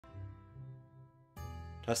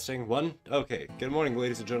Testing one. Okay, good morning,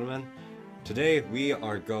 ladies and gentlemen. Today we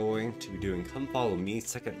are going to be doing Come Follow Me,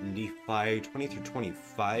 2nd Nephi 20 through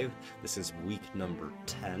 25. This is week number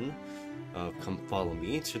 10 of Come Follow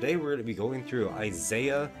Me. Today we're going to be going through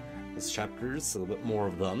Isaiah's chapters, a little bit more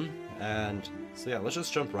of them. And so yeah, let's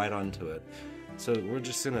just jump right onto it. So we're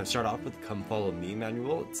just going to start off with the Come Follow Me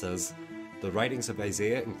manual. It says, the writings of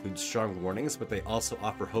Isaiah include strong warnings, but they also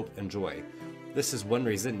offer hope and joy. This is one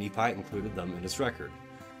reason Nephi included them in his record.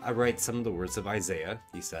 I write some of the words of Isaiah,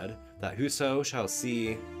 he said, that whoso shall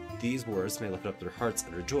see these words may lift up their hearts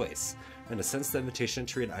and rejoice. In a sense, the invitation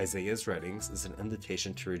to read Isaiah's writings is an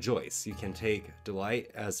invitation to rejoice. You can take delight,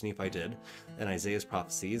 as Nephi did, in Isaiah's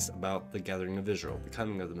prophecies about the gathering of Israel, the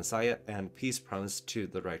coming of the Messiah, and peace promised to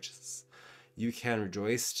the righteous. You can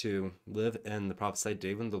rejoice to live in the prophesied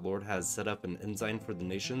day when the Lord has set up an ensign for the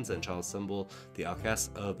nations and shall assemble the outcasts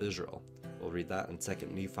of Israel. We'll read that in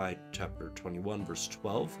 2nd Nephi chapter 21, verse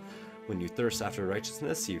 12. When you thirst after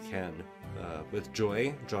righteousness, you can, with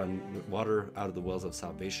joy, draw water out of the wells of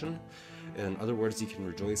salvation. In other words, you can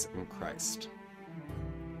rejoice in Christ.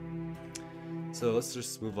 So let's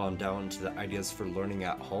just move on down to the ideas for learning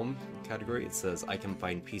at home category. It says, I can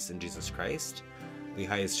find peace in Jesus Christ.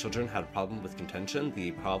 Lehi's children had a problem with contention.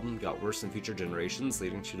 The problem got worse in future generations,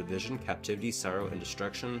 leading to division, captivity, sorrow, and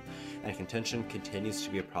destruction, and contention continues to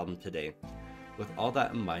be a problem today. With all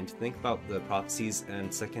that in mind, think about the prophecies in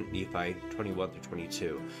 2nd Nephi 21 through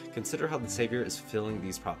 22. Consider how the Savior is fulfilling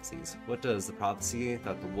these prophecies. What does the prophecy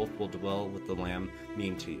that the wolf will dwell with the lamb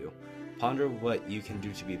mean to you? Ponder what you can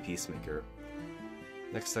do to be a peacemaker.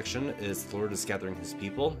 Next section is the Lord is gathering his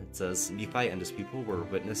people. It says, Nephi and his people were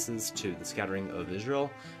witnesses to the scattering of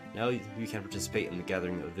Israel. Now you can participate in the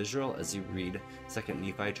gathering of Israel as you read 2nd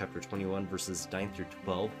Nephi chapter 21 verses 9 through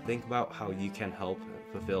 12. Think about how you can help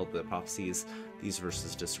fulfill the prophecies these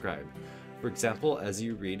verses describe. For example, as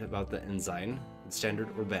you read about the ensign, standard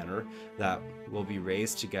or banner that will be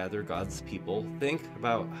raised to gather God's people, think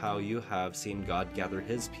about how you have seen God gather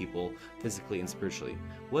his people physically and spiritually.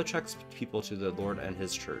 What attracts people to the Lord and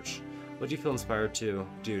his church? What do you feel inspired to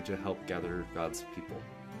do to help gather God's people?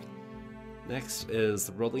 Next is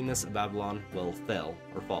the worldliness of Babylon will fail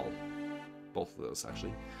or fall. Both of those,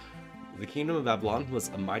 actually. The kingdom of Babylon was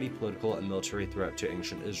a mighty political and military threat to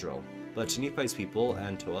ancient Israel. But to Nephi's people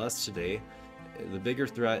and to us today, the bigger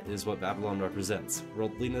threat is what Babylon represents,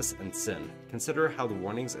 worldliness and sin. Consider how the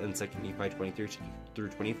warnings in 2nd Nephi 23 through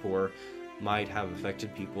 24 might have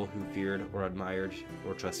affected people who feared or admired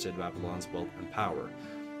or trusted Babylon's wealth and power.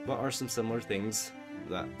 What are some similar things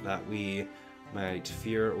that we might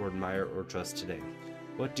fear or admire or trust today?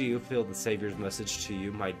 What do you feel the Savior's message to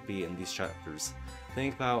you might be in these chapters?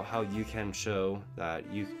 Think about how you can show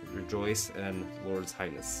that you rejoice in Lord's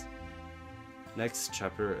highness. Next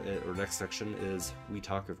chapter, or next section, is We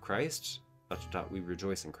Talk of Christ. We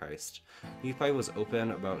rejoice in Christ. Nephi was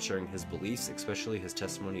open about sharing his beliefs, especially his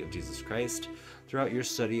testimony of Jesus Christ. Throughout your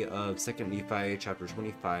study of 2nd Nephi chapter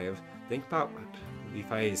 25, think about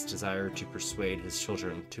Nephi's desire to persuade his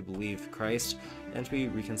children to believe Christ and to be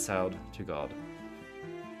reconciled to God.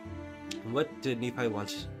 What did Nephi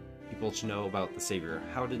want people to know about the Savior?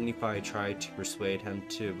 How did Nephi try to persuade him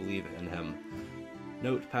to believe in him?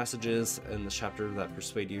 Note passages in the chapter that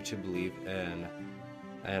persuade you to believe in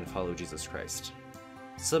and follow Jesus Christ.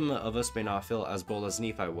 Some of us may not feel as bold as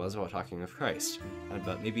Nephi was while talking of Christ,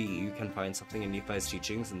 but maybe you can find something in Nephi's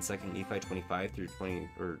teachings in 2nd Nephi 25 through 20,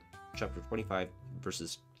 or chapter 25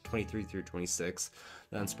 verses 23 through 26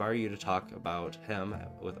 that inspire you to talk about him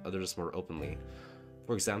with others more openly.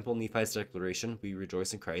 For example, Nephi's declaration, we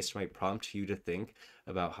rejoice in Christ, might prompt you to think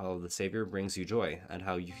about how the Savior brings you joy and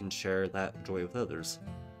how you can share that joy with others.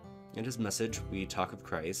 In his message, We Talk of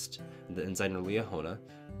Christ, in the Ensign or Liahona,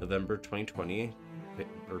 November 2020,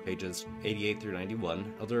 or pages 88 through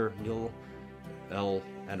 91, Elder Neil L.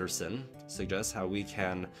 Anderson suggests how we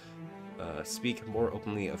can speak more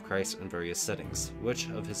openly of Christ in various settings. Which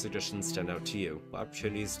of his suggestions stand out to you? What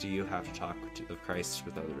opportunities do you have to talk of Christ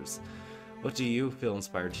with others? What do you feel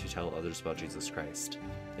inspired to tell others about Jesus Christ?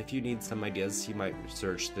 If you need some ideas, you might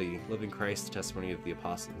research the Living Christ Testimony of the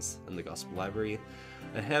Apostles in the Gospel Library.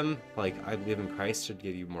 A hymn like I Believe in Christ should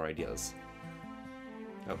give you more ideas.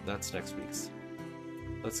 Oh, that's next week's.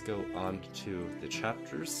 Let's go on to the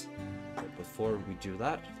chapters. But before we do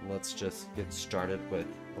that, let's just get started with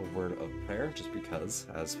a word of prayer, just because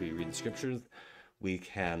as we read the scriptures, we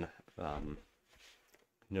can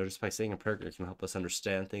notice by saying a prayer, it can help us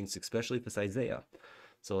understand things, especially if it's Isaiah.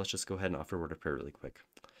 So let's just go ahead and offer a word of prayer really quick.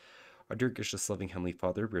 Our dear, gracious, loving Heavenly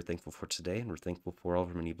Father, we're thankful for today, and we're thankful for all of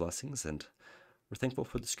our many blessings, and we're thankful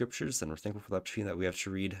for the scriptures, and we're thankful for the opportunity that we have to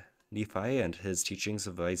read Nephi and his teachings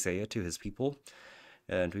of Isaiah to his people.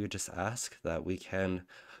 And we would just ask that we can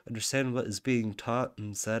understand what is being taught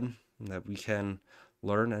and said, and that we can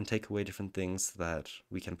learn and take away different things that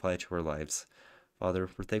we can apply to our lives. Father,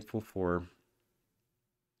 we're thankful for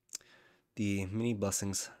the many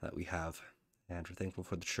blessings that we have, and we're thankful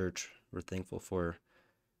for the church. We're thankful for,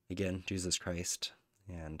 again, Jesus Christ,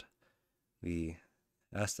 and we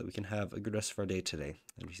ask that we can have a good rest of our day today.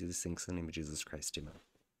 And we see these things in the name of Jesus Christ. Amen.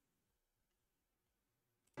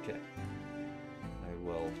 Okay. I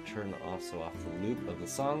will turn also off the loop of the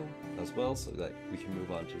song as well, so that we can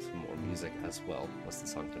move on to some more music as well once the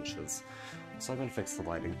song finishes. So I'm going to fix the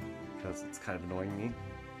lighting because it's kind of annoying me.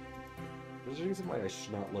 There's a reason why I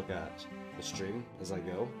should not look at the stream as I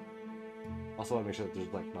go. Also, I want to make sure that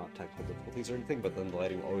there's like not technical difficulties or anything, but then the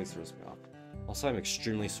lighting always throws me off. Also, I'm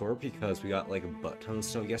extremely sore because we got like a butt ton of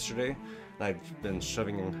snow yesterday, and I've been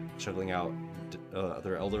shoveling out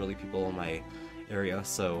other elderly people in my area,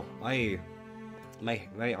 so my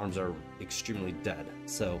arms are extremely dead.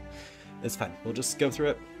 So it's fine. We'll just go through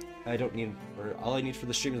it. All I need for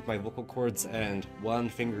the stream is my vocal cords and one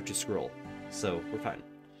finger to scroll. So we're fine.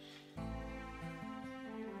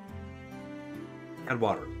 And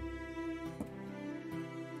water.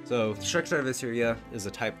 So, the destruction of Assyria is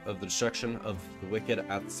a type of the destruction of the wicked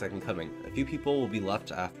at the second coming. A few people will be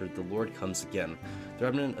left after the Lord comes again. The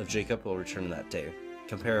remnant of Jacob will return in that day.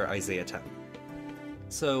 Compare Isaiah 10.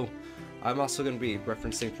 So, I'm also going to be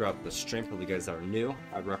referencing throughout the stream for you guys that are new.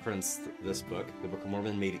 I referenced this book, The Book of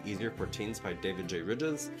Mormon Made Easier for Teens by David J.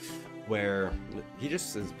 Ridges, where he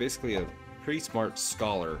just is basically a pretty smart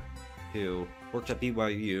scholar who worked at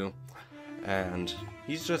BYU, and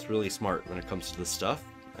he's just really smart when it comes to this stuff.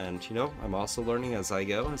 And, you know, I'm also learning as I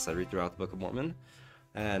go, as I read throughout the Book of Mormon.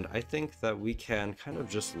 And I think that we can kind of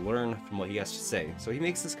just learn from what he has to say. So he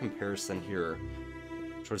makes this comparison here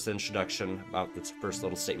towards the introduction about this first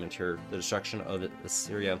little statement here. The destruction of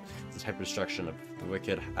Assyria is the type of destruction of the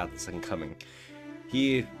wicked at the second coming.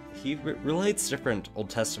 He relates different Old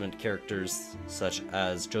Testament characters, such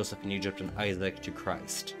as Joseph in Egypt and Isaac, to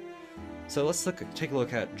Christ. So let's take a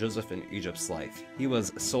look at Joseph in Egypt's life. He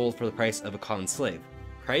was sold for the price of a common slave.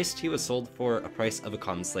 Christ, he was sold for a price of a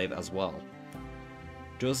common slave as well.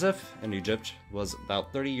 Joseph in Egypt was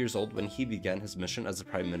about 30 years old when he began his mission as a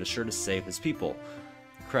prime minister to save his people.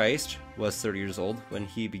 Christ was 30 years old when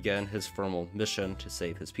he began his formal mission to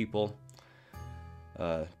save his people.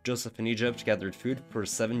 Joseph in Egypt gathered food for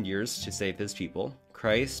 7 years to save his people.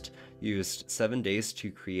 Christ used 7 days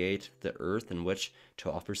to create the earth in which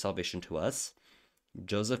to offer salvation to us.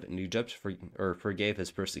 Joseph in Egypt forgave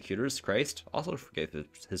his persecutors. Christ also forgave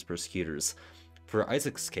his persecutors. For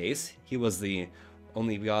Isaac's case, he was the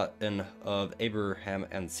only begotten of Abraham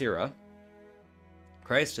and Sarah.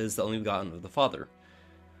 Christ is the only begotten of the Father.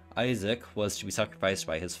 Isaac was to be sacrificed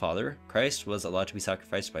by his father. Christ was allowed to be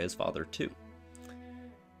sacrificed by his father too.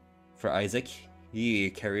 For Isaac, he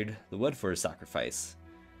carried the wood for his sacrifice.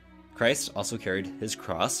 Christ also carried his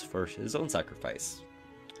cross for his own sacrifice.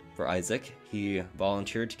 For Isaac, he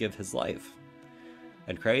volunteered to give his life.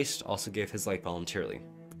 And Christ also gave his life voluntarily.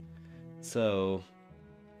 So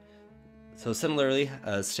similarly,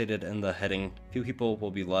 as stated in the heading, few people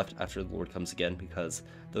will be left after the Lord comes again, because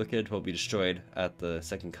the wicked will be destroyed at the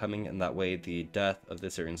second coming, and that way the death of the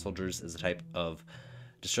Assyrian soldiers is a type of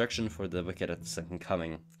destruction for the wicked at the second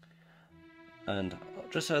coming. And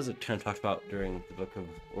just as it kind of talked about during the book of,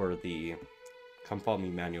 or the Come Follow Me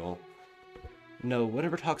manual,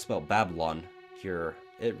 whenever it talks about Babylon here,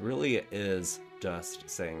 it really is just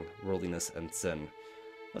saying worldliness and sin.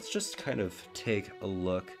 Let's just kind of take a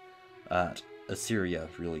look at Assyria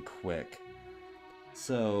really quick.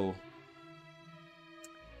 So,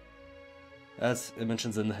 as it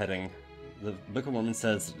mentions in the heading, the Book of Mormon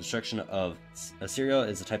says the destruction of Assyria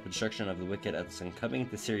is a type of destruction of the wicked at the second coming.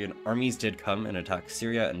 The Assyrian armies did come and attack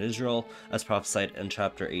Syria and Israel, as prophesied in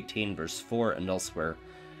chapter 18, verse 4 and elsewhere.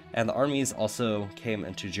 And the armies also came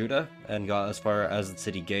into Judah and got as far as the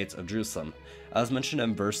city gates of Jerusalem, as mentioned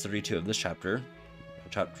in verse 32 of this chapter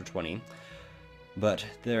 20. But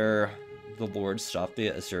there the Lord stopped the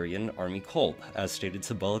Assyrian army cold, as stated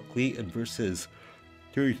symbolically in verses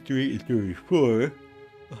 33 and 34.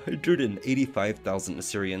 185,000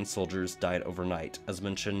 Assyrian soldiers died overnight, as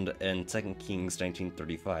mentioned in 2 Kings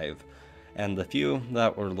 19:35, and the few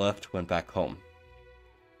that were left went back home.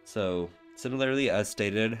 So, similarly, as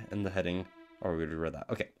stated in the heading, we already read that.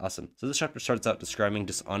 Okay, awesome. So this chapter starts out describing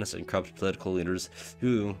dishonest and corrupt political leaders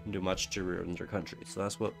who do much to ruin their country. So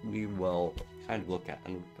that's what we will kind of look at.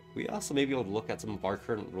 And we also may be able to look at some of our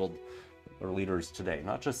current world leaders today,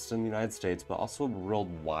 not just in the United States, but also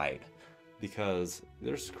worldwide. because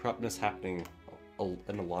there's corruptness happening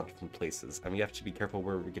in a lot of different places, and we have to be careful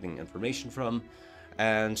where we're getting information from.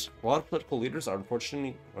 And a lot of political leaders are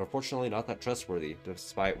unfortunately not that trustworthy,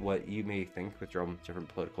 despite what you may think with your own different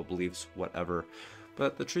political beliefs, whatever.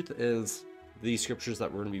 But the truth is, these scriptures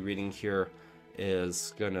that we're going to be reading here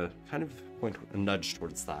is going to kind of point a nudge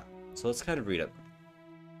towards that. So let's kind of read it.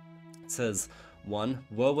 It says, 1.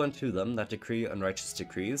 Woe unto them that decree unrighteous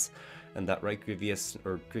decrees, and that right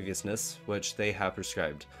grievousness which they have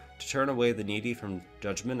prescribed, to turn away the needy from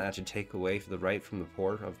judgment, and to take away the right from the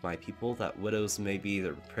poor of my people, that widows may be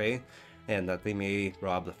their prey, and that they may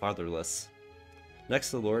rob the fatherless.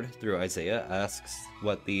 Next, the Lord, through Isaiah, asks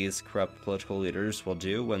what these corrupt political leaders will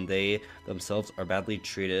do when they themselves are badly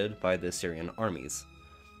treated by the Assyrian armies.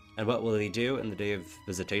 And what will they do in the day of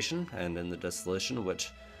visitation, and in the desolation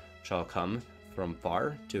which shall come from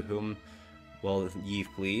far? To whom will ye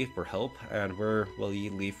flee for help, and where will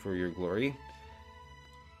ye leave for your glory?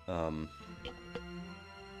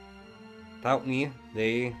 About me,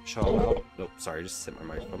 they shall bow. Oh, sorry, just hit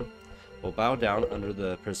my microphone. Will bow down under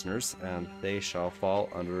the prisoners, and they shall fall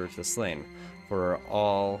under the slain. For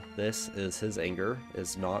all this is his anger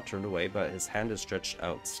is not turned away, but his hand is stretched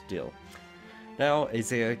out still. Now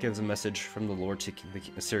Isaiah gives a message from the Lord to the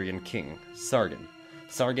Assyrian king, Sargon.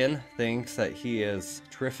 Sargon thinks that he is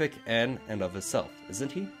terrific and of himself,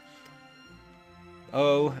 isn't he?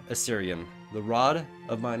 O Assyrian, the rod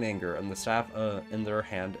of mine anger and the staff in their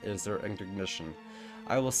hand is their indignation.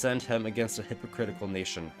 I will send him against a hypocritical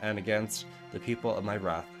nation, and against the people of my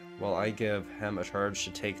wrath, while I give him a charge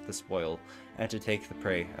to take the spoil, and to take the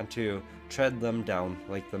prey, and to tread them down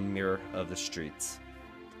like the mirror of the streets.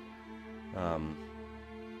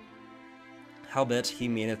 Howbeit he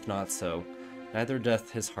meaneth not so, neither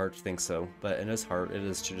doth his heart think so, but in his heart it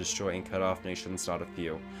is to destroy and cut off nations, not a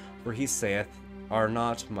few. For he saith, Are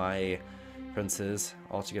not my princes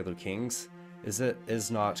altogether kings?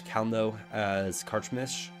 Is not Calno as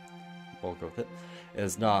Carchemish? We'll go with it.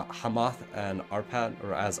 Is not Hamath and Arpad,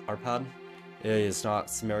 or as Arpad? Is not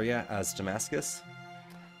Samaria as Damascus?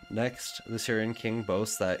 Next, the Syrian king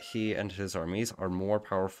boasts that he and his armies are more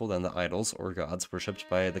powerful than the idols or gods worshipped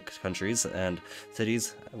by the countries and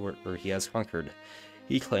cities where he has conquered.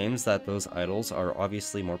 He claims that those idols are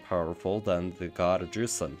obviously more powerful than the God of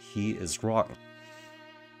Jerusalem. He is wrong.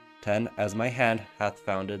 10. As my hand hath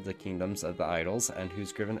founded the kingdoms of the idols, and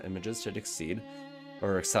whose graven images did exceed,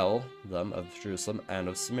 or excel them of Jerusalem and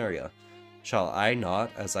of Samaria, shall I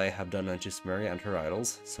not, as I have done unto Samaria and her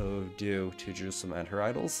idols, so do to Jerusalem and her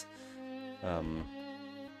idols?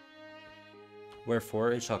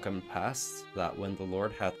 Wherefore it shall come to pass, that when the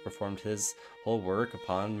Lord hath performed his whole work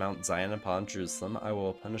upon Mount Zion and upon Jerusalem, I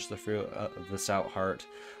will punish the fruit of the stout heart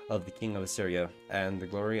of the king of Assyria, and the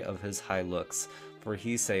glory of his high looks. For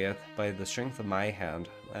he saith, By the strength of my hand,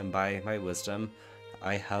 and by my wisdom,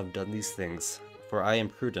 I have done these things. For I am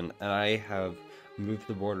prudent, and I have moved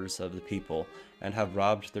the borders of the people, and have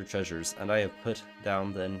robbed their treasures, and I have put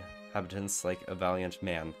down the inhabitants like a valiant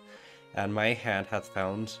man. And my hand hath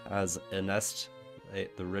found as a nest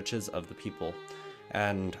the riches of the people.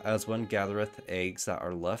 And as one gathereth eggs that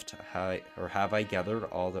are left, have I gathered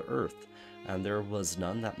all the earth, and there was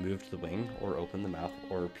none that moved the wing, or opened the mouth,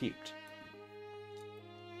 or peeped.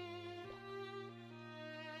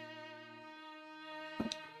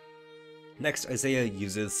 Next, Isaiah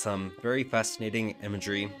uses some very fascinating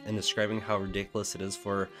imagery in describing how ridiculous it is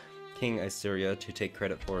for King Assyria to take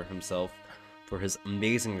credit for himself for his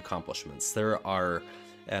amazing accomplishments. There's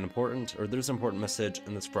an important message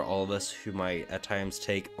in this for all of us who might at times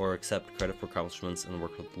take or accept credit for accomplishments in the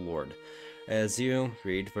work of the Lord. As you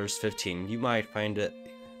read verse 15, you might find it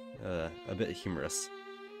a bit humorous.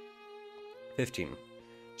 15.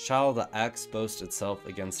 Shall the axe boast itself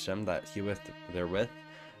against him that heweth therewith?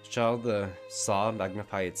 Shall the saw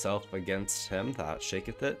magnify itself against him that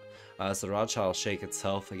shaketh it? As the rod shall shake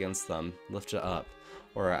itself against them, lift it up,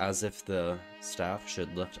 or as if the staff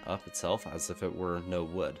should lift up itself, as if it were no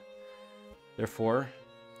wood. Therefore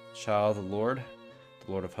shall the Lord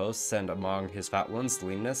of hosts, send among his fat ones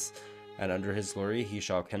leanness, and under his glory he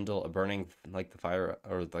shall kindle a burning like the fire,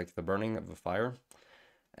 or like the burning of a fire.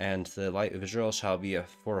 And the light of Israel shall be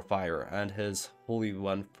for a fire, and his Holy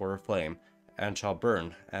One for a flame, and shall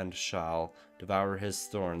burn, and shall devour his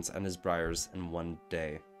thorns and his briars in one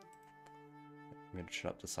day. I'm going to turn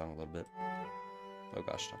up the song a little bit. Oh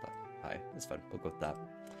gosh, not that high. It's fine. We'll go with that.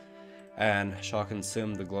 And shall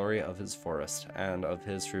consume the glory of his forest, and of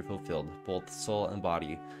his fruitful field, both soul and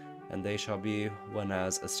body, and they shall be when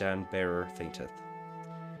as a stand-bearer fainteth.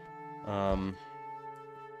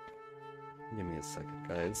 Give me a second,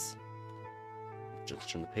 guys. just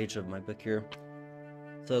turn the page of my book here.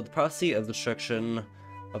 So the prophecy of destruction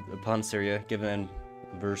upon Syria, given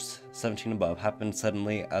verse 17 above, happened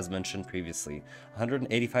suddenly as mentioned previously.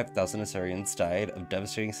 185,000 Assyrians died of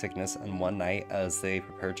devastating sickness in one night as they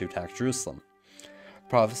prepared to attack Jerusalem.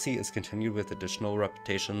 Prophecy is continued with additional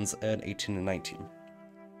repetitions in 18 and 19.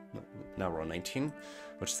 Now we're on 19,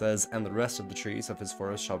 which says, "And the rest of the trees of his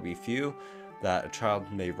forest shall be few, that a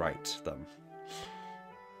child may write them."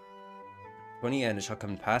 20, "And it shall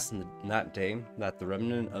come to pass in that day that the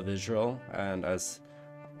remnant of Israel, and as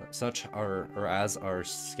such as are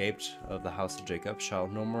escaped of the house of Jacob, shall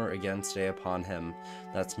no more again stay upon him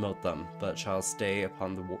that smote them, but shall stay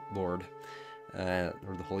upon the Lord,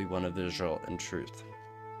 or the Holy One of Israel in truth."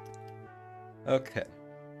 Okay.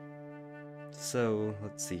 So,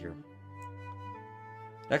 let's see here.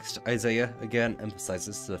 Next, Isaiah again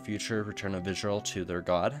emphasizes the future return of Israel to their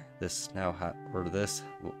God. This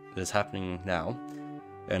is happening now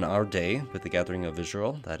in our day with the gathering of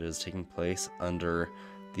Israel that is taking place under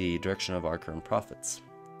the direction of our current prophets.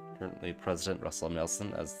 Currently President Russell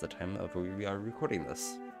Nelson as the time of when we are recording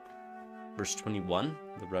this. Verse 21,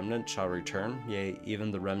 "The remnant shall return, yea,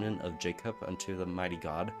 even the remnant of Jacob unto the mighty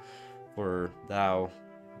God. For though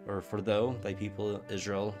thy people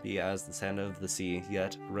Israel be as the sand of the sea,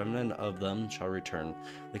 yet a remnant of them shall return.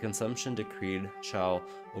 The consumption decreed shall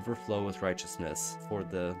overflow with righteousness, for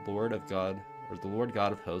the Lord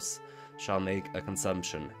God of hosts shall make a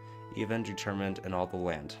consumption, even determined in all the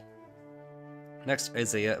land." Next,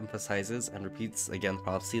 Isaiah emphasizes and repeats again the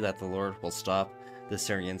prophecy that the Lord will stop the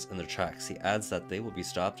Assyrians in their tracks. He adds that they will be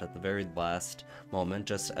stopped at the very last moment,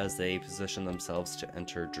 just as they position themselves to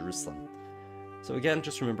enter Jerusalem. So again,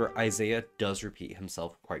 just remember, Isaiah does repeat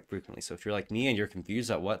himself quite frequently. So if you're like me and you're confused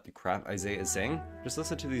at what the crap Isaiah is saying, just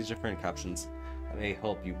listen to these different captions. That may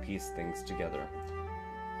help you piece things together.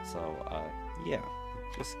 So, yeah,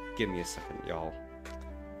 just give me a second, y'all.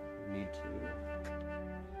 I need to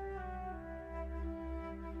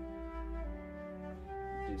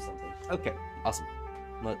do something. Okay, awesome.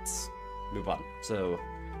 Let's move on. So,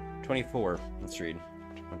 24, let's read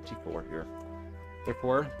 24 here.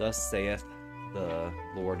 "Therefore, thus saith the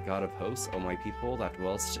Lord God of hosts, O my people that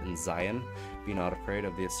dwellest in Zion, be not afraid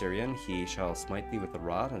of the Assyrian. He shall smite thee with a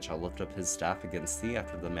rod, and shall lift up his staff against thee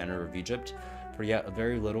after the manner of Egypt. For yet a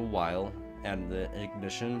very little while, and the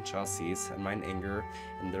ignition shall cease, and mine anger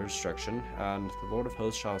in their destruction, and the Lord of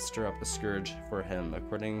hosts shall stir up a scourge for him,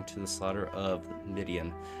 according to the slaughter of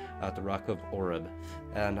Midian at the rock of Oreb.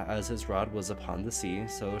 And as his rod was upon the sea,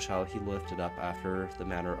 so shall he lift it up after the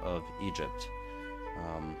manner of Egypt.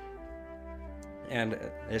 And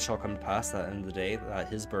it shall come to pass that in the day that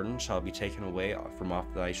his burden shall be taken away from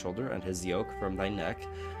off thy shoulder, and his yoke from thy neck,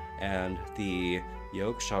 and the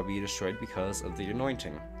yoke shall be destroyed because of the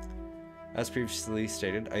anointing." As previously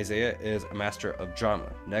stated, Isaiah is a master of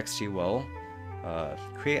drama. Next, he will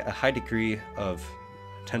create a high degree of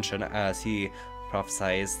tension as he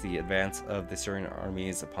prophesies the advance of the Assyrian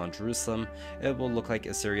armies upon Jerusalem. It will look like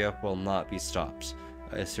Assyria will not be stopped.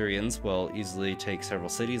 Assyrians will easily take several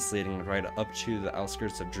cities leading right up to the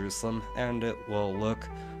outskirts of Jerusalem, and it will look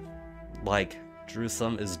like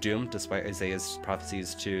Jerusalem is doomed despite Isaiah's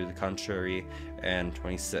prophecies to the contrary in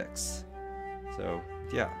 26. So,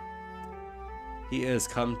 yeah. He is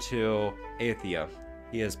come to Athia.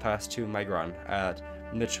 He is passed to Migron at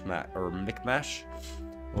Michmash,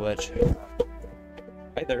 which...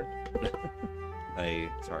 Hi there.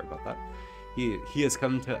 Sorry about that. He has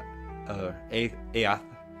come to Aiath.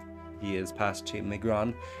 He is passed to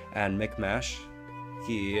Migron and Michmash.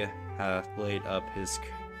 He hath laid up his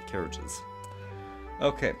carriages.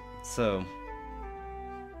 Okay, so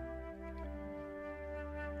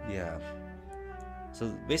yeah. So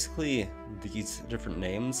basically, these different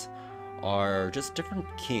names are just different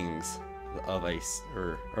kings of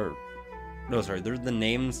they're the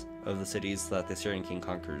names of the cities that the Assyrian king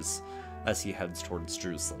conquers as he heads towards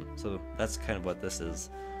Jerusalem. So that's kind of what this is.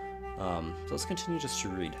 So let's continue just to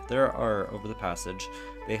read. There are, over the passage,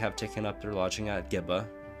 they have taken up their lodging at Gibeah.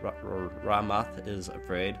 Ramath is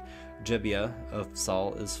afraid. Gibeah of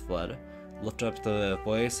Saul is fled. Lift up the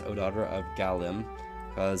voice, O daughter of Galim,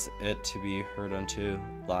 cause it to be heard unto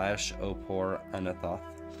Laish, O poor Anathoth.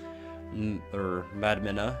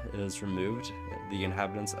 Madmenah is removed. The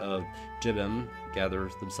inhabitants of Jibim gather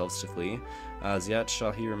themselves to flee. As yet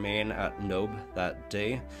shall he remain at Nob that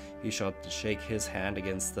day. He shall shake his hand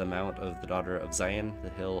against the mount of the daughter of Zion, the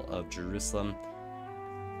hill of Jerusalem.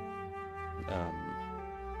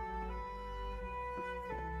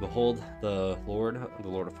 Behold, the Lord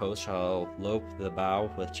of hosts, shall lope the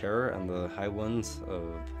bow with terror, and the high ones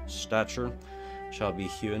of stature. shall be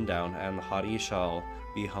hewn down, and the haughty shall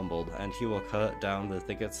be humbled, and he will cut down the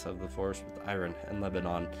thickets of the forest with iron, and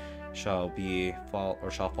Lebanon shall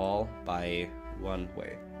fall by one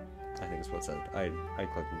way. I think is what it said. I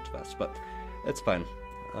clicked it too fast, but it's fine.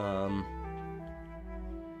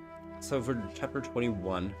 So for chapter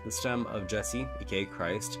 21, the stem of Jesse, aka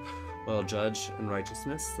Christ, will judge in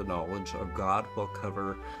righteousness. The knowledge of God will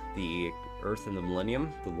cover the earth in the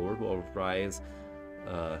millennium. The Lord will rise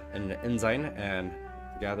in Ensign and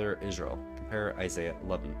gather Israel. Compare Isaiah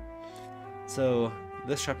 11. So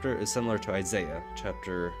this chapter is similar to Isaiah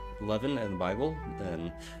chapter 11 in the Bible,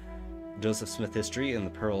 then Joseph Smith history in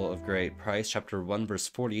the Pearl of Great Price, chapter 1 verse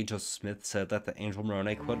 40. Joseph Smith said that the angel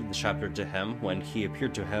Moroni quoted the chapter to him when he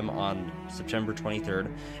appeared to him on September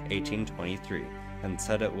 23rd, 1823, and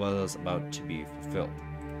said it was about to be fulfilled.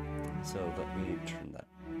 So let me turn that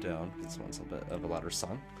down, because this one's a bit of a louder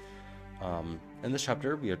song. In this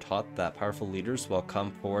chapter, we are taught that powerful leaders will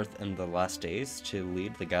come forth in the last days to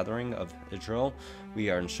lead the gathering of Israel.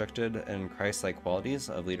 We are instructed in Christ-like qualities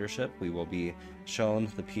of leadership. We will be shown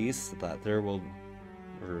the peace that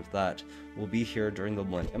will be here during the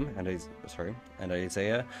millennium. And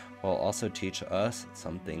Isaiah will also teach us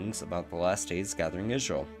some things about the last days gathering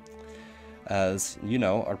Israel. As you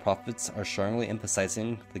know, our prophets are strongly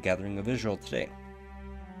emphasizing the gathering of Israel today.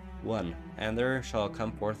 1. And there shall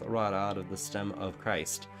come forth a rod out of the stem of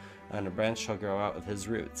Christ, and a branch shall grow out of his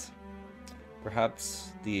roots.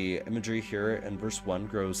 Perhaps the imagery here in verse 1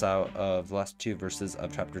 grows out of the last 2 verses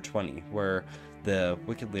of chapter 20, where the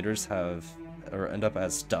wicked leaders end up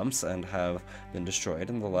as stumps and have been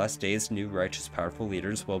destroyed. In the last days, new righteous powerful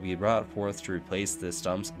leaders will be brought forth to replace the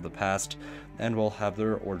stumps of the past, and will have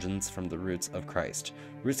their origins from the roots of Christ.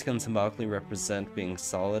 Roots can symbolically represent being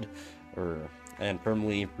solid and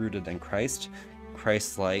firmly rooted in Christ.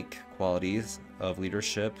 Christ-like qualities of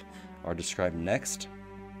leadership are described next.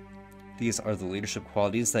 These are the leadership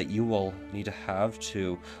qualities that you will need to have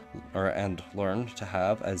and learn to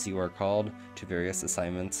have as you are called to various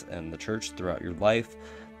assignments in the church throughout your life.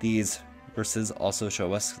 These verses also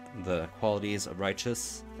show us the qualities of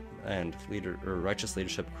righteous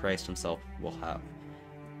leadership Christ himself will have.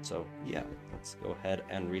 So yeah, let's go ahead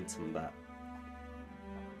and read some of that.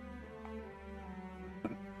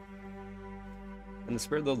 And the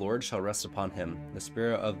Spirit of the Lord shall rest upon him, the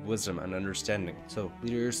Spirit of wisdom and understanding. So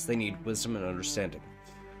leaders, they need wisdom and understanding.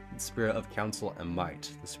 The Spirit of counsel and might,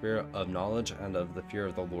 the Spirit of knowledge and of the fear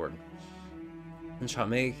of the Lord. And shall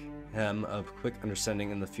make him of quick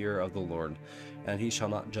understanding in the fear of the Lord. And he shall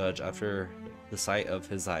not judge after the sight of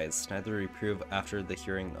his eyes, neither reprove after the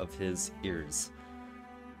hearing of his ears.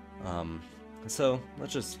 So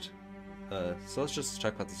let's just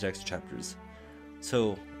talk about these next chapters.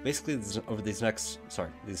 So basically, these next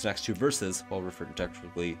 2 verses will refer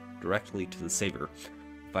directly to the Savior.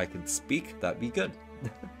 If I could speak, that'd be good.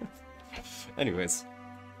 Anyways,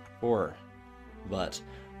 4. But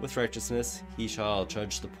with righteousness he shall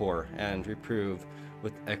judge the poor, and reprove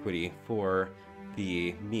with equity for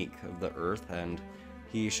the meek of the earth. And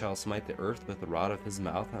he shall smite the earth with the rod of his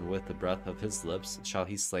mouth, and with the breath of his lips shall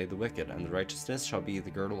he slay the wicked. And the righteousness shall be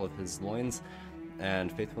the girdle of his loins,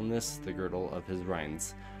 and faithfulness the girdle of his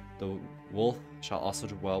reins. The wolf shall also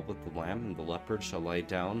dwell with the lamb, and the leopard shall lie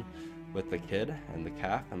down with the kid and the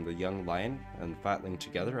calf, and the young lion and fatling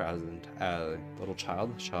together, as a little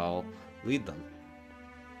child shall lead them.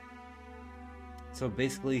 So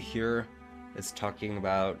basically here it's talking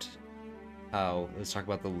about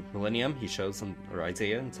the millennium. He shows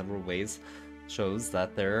Isaiah in several ways shows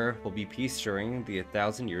that there will be peace during the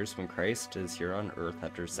 1,000 years when Christ is here on earth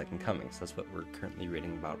after his second coming. So that's what we're currently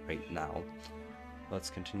reading about right now. Let's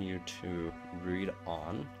continue to read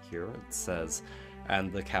on here. It says,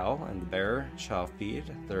 and the cow and the bear shall feed,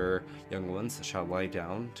 their young ones shall lie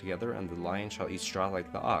down together, and the lion shall eat straw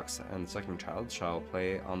like the ox, and the suckling child shall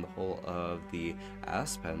play on the hole of the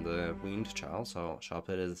asp, and the weaned child shall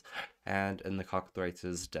put his hand in the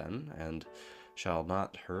cockatrice's den, and shall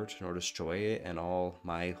not hurt nor destroy in all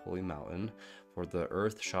my holy mountain, for the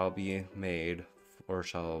earth shall be made, or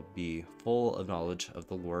shall be full of knowledge of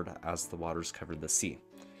the Lord, as the waters cover the sea.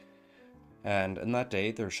 And in that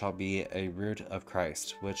day there shall be a root of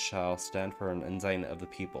Christ, which shall stand for an ensign of the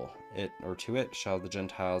people. To it shall the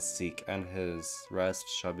Gentiles seek, and his rest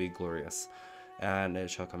shall be glorious. And it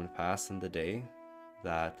shall come to pass in the day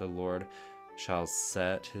that the Lord shall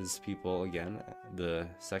set his people again the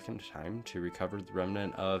second time, to recover the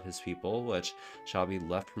remnant of his people, which shall be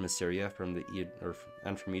left from Assyria,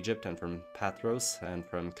 and from Egypt, and from Pathros, and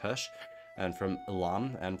from Cush, and from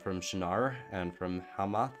Elam, and from Shinar, and from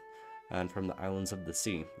Hamath, and from the islands of the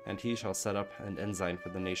sea. And he shall set up an ensign for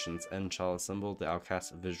the nations, and shall assemble the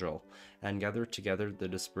outcasts of Israel, and gather together the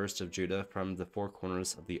dispersed of Judah from the four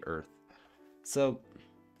corners of the earth. So,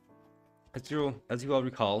 as you all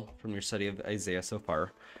recall from your study of Isaiah so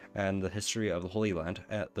far, and the history of the Holy Land,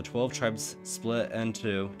 the 12 tribes split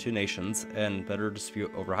into two nations and bitter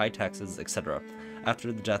dispute over high taxes, etc.,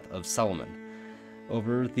 after the death of Solomon.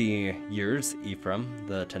 Over the years, Ephraim,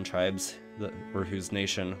 the 10 tribes whose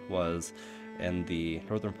nation was in the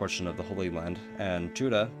northern portion of the Holy Land, and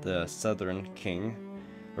Judah, the southern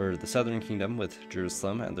kingdom with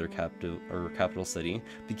Jerusalem and their capital city,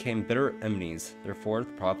 became bitter enemies. Therefore,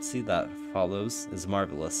 the prophecy that follows is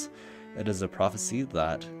marvelous. It is a prophecy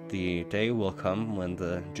that the day will come when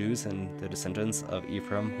the Jews and the descendants of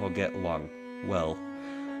Ephraim will get along well.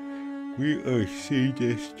 We are seeing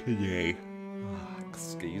this today.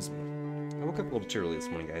 Excuse me. I woke up a little too early this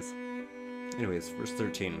morning, guys. Anyways, verse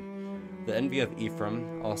 13. The envy of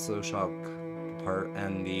Ephraim also shall depart,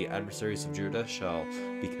 and the adversaries of Judah shall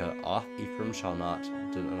be cut off. Ephraim shall not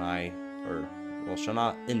shall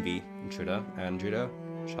not envy Judah, and Judah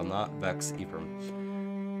shall not vex Ephraim.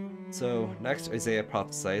 So next, Isaiah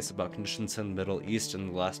prophesies about conditions in the Middle East in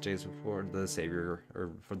the last days before the Savior, or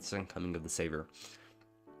before the second coming of the Savior.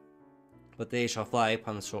 But they shall fly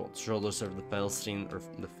upon the shoulders of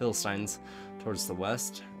the Philistines towards the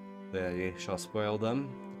west. They shall spoil them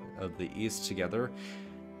of the east together.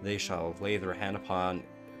 They shall lay their hand upon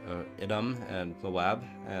Edom and Moab,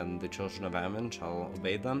 and the children of Ammon shall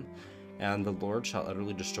obey them. And the Lord shall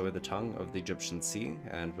utterly destroy the tongue of the Egyptian sea,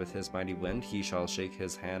 and with his mighty wind he shall shake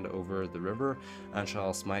his hand over the river, and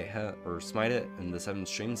shall smite it in the 7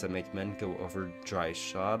 streams, and make men go over dry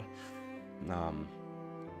shod.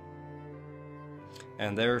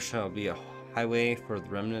 And there shall be a highway for the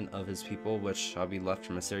remnant of his people, which shall be left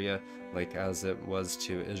from Assyria, like as it was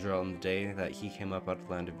to Israel in the day that he came up out of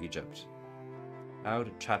the land of Egypt. Now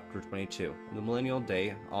to chapter 22. In the millennial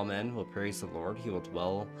day, all men will praise the Lord. He will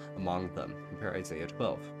dwell among them. Compare Isaiah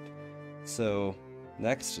 12. So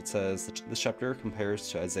next it says this chapter compares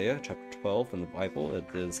to Isaiah chapter 12 in the Bible. It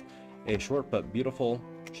is a short but beautiful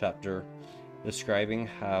chapter describing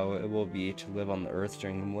how it will be to live on the earth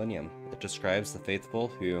during the millennium. It describes the faithful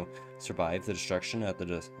who survive the destruction at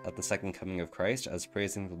the second coming of Christ as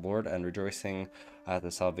praising the Lord and rejoicing at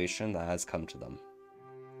the salvation that has come to them.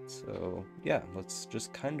 So yeah, let's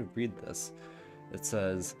just kind of read this. It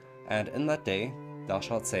says, "And in that day thou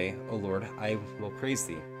shalt say, O Lord, I will praise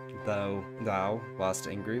thee. Thou wast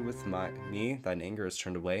angry with me, thine anger is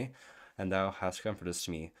turned away, and thou hast comforted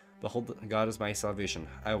me. Behold, God is my salvation.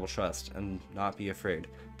 I will trust and not be afraid.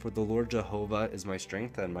 For the Lord Jehovah is my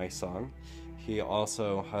strength and my song. He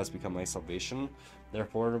also has become my salvation.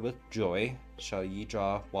 Therefore with joy shall ye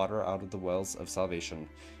draw water out of the wells of salvation.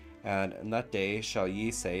 And in that day shall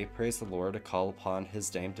ye say, Praise the Lord, call upon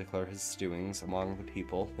his name, declare his doings among the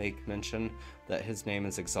people, make mention that his name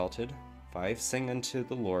is exalted. 5. Sing unto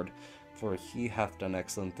the Lord, for he hath done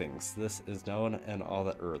excellent things. This is known in all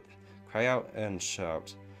the earth. Cry out and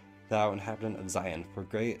shout, thou inhabitant of Zion, for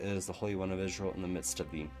great is the Holy One of Israel in the midst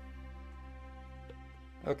of thee."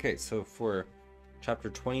 Okay, so for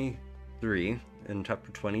chapter 23, in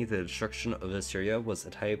chapter 20, the destruction of Assyria was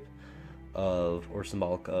a type of, or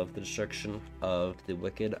symbolic of, the destruction of the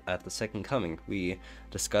wicked at the second coming. We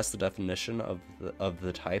discussed the definition of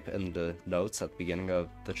the type in the notes at the beginning of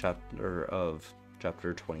the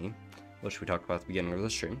chapter 20, which we talked about at the beginning of the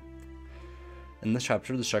stream. In this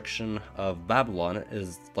chapter, the destruction of Babylon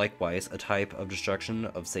is likewise a type of destruction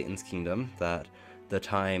of Satan's kingdom at the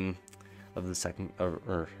time of the second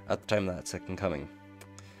coming.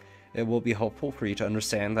 It will be helpful for you to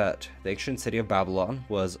understand that the ancient city of Babylon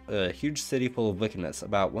was a huge city full of wickedness,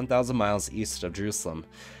 about 1,000 miles east of Jerusalem.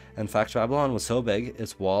 In fact, Babylon was so big,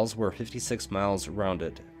 its walls were 56 miles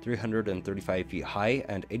rounded, 335 feet high,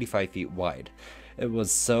 and 85 feet wide. It was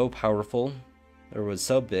so powerful, or was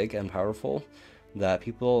so big and powerful, that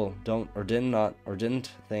people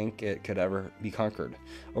didn't think it could ever be conquered.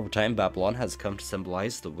 Over time, Babylon has come to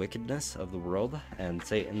symbolize the wickedness of the world and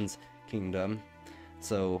Satan's kingdom,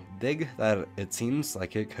 so big that it seems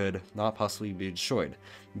like it could not possibly be destroyed.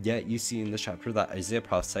 Yet you see in this chapter that Isaiah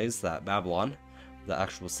prophesies that Babylon, the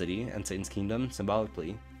actual city, and Satan's kingdom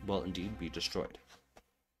symbolically will indeed be destroyed.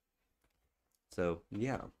 So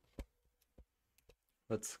yeah,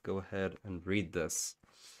 let's go ahead and read this.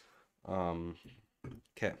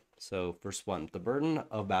 Okay, so verse 1. The burden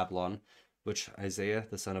of Babylon, which Isaiah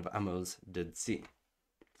the son of Amoz did see.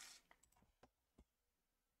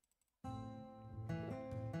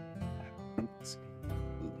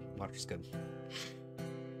 Water's good.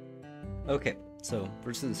 Okay, So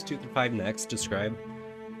verses 2 through 5 next describe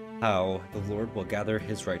how the Lord will gather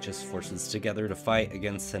his righteous forces together to fight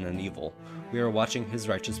against sin and evil. We are watching his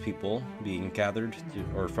righteous people being gathered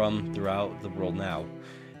from throughout the world now,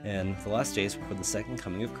 in the last days before the second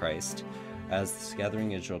coming of Christ, as this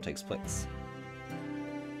gathering Israel takes place.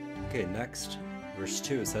 Okay, next, verse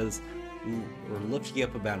 2, it says, "Or lift ye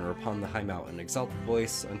up a banner upon the high mountain, exalt the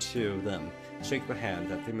voice unto them, shake the hand,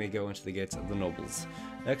 that they may go into the gates of the nobles."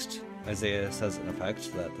 Next, Isaiah says in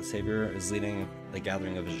effect that the Savior is leading the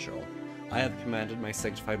gathering of Israel. "I have commanded my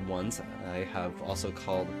sanctified ones, I have also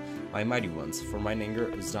called my mighty ones, for mine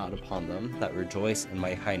anger is not upon them that rejoice in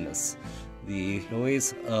my highness. The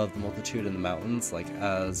noise of the multitude in the mountains, like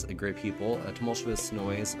as a great people, a tumultuous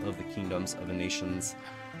noise of the kingdoms of nations,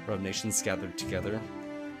 or of nations gathered together.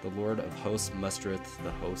 The Lord of hosts mustereth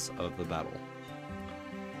the hosts of the battle."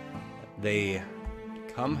 They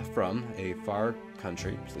come from a far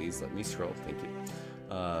country. Please let me scroll, thank you.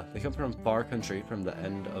 They come from far country, from the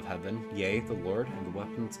end of heaven, yea, the Lord, and the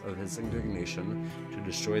weapons of his indignation, to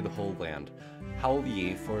destroy the whole land. Howl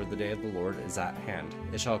ye, for the day of the Lord is at hand.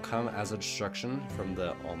 It shall come as a destruction from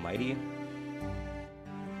the Almighty.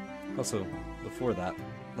 Also, before that,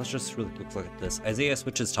 let's just really quick look at this. Isaiah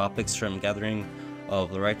switches topics from gathering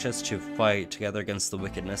of the righteous to fight together against the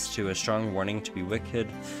wickedness to a strong warning to be wicked,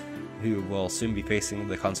 who will soon be facing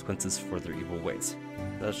the consequences for their evil ways.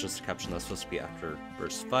 That's just a caption that's supposed to be after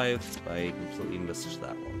verse 5. I completely missed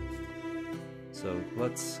that one. So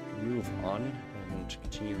let's move on and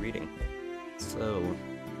continue reading. So,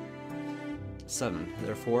 7.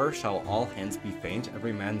 "Therefore shall all hands be faint,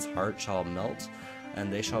 every man's heart shall melt,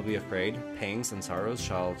 and they shall be afraid. Pangs and sorrows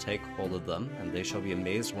shall take hold of them, and they shall be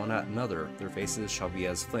amazed one at another. Their faces shall be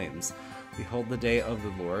as flames. Behold, the day of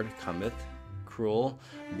the Lord cometh, cruel,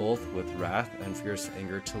 both with wrath and fierce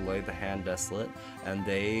anger, to lay the hand desolate, and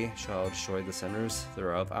they shall destroy the sinners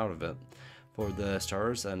thereof out of it. For the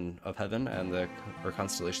stars of heaven and the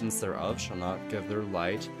constellations thereof shall not give their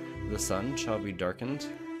light. The sun shall be darkened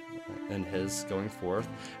in his going forth,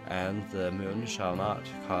 and the moon shall not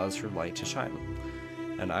cause her light to shine.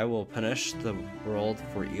 And I will punish the world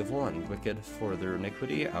for evil and wicked for their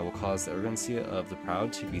iniquity. I will cause the arrogancy of the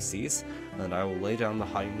proud to be ceased, and I will lay down the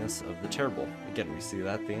haughtiness of the terrible." Again, we see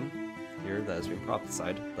that theme here that has been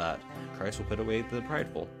prophesied, that Christ will put away the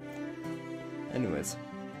prideful. Anyways,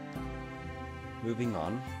 moving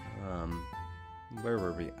on. Where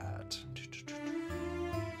were we at?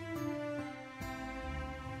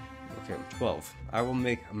 Okay, 12. "I will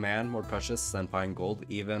make a man more precious than fine gold,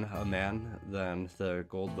 even a man than the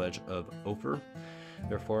gold wedge of Ophir.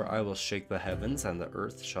 Therefore I will shake the heavens, and the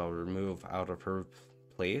earth shall remove out of her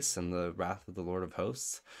place in the wrath of the Lord of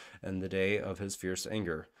hosts, in the day of his fierce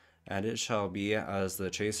anger. And it shall be as the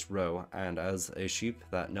chased roe, and as a sheep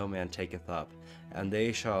that no man taketh up. And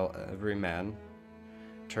they shall every man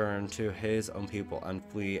turn to his own people, and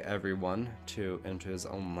flee every one into his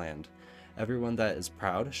own land. Every one that is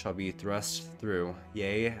proud shall be thrust through,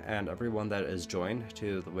 yea, and every one that is joined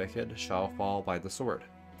to the wicked shall fall by the sword.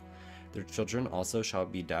 Their children also shall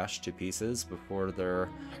be dashed to pieces before their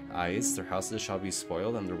eyes, their houses shall be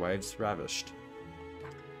spoiled, and their wives ravished."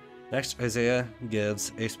 Next, Isaiah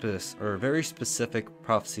gives a very specific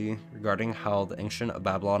prophecy regarding how the ancient of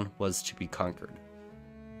Babylon was to be conquered.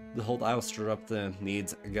 "Behold, I will stir up the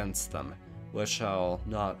Medes against them, which shall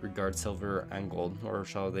not regard silver and gold, nor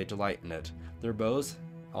shall they delight in it. Their bows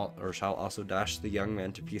shall also dash the young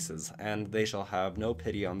men to pieces, and they shall have no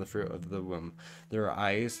pity on the fruit of the womb. Their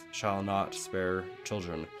eyes shall not spare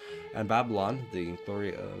children. And Babylon, the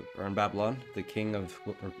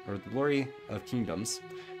glory of kingdoms,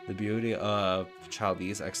 the beauty of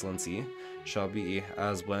Chaldees' excellency, shall be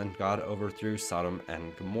as when God overthrew Sodom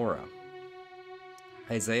and Gomorrah."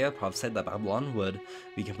 Isaiah prophesied that Babylon would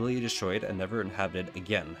be completely destroyed and never inhabited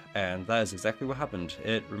again, and that is exactly what happened.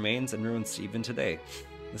 It remains in ruins even today.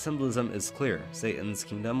 The symbolism is clear. Satan's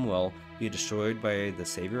kingdom will be destroyed by the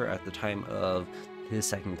Savior at the time of his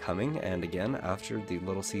second coming, and again after the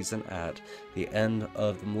little season at the end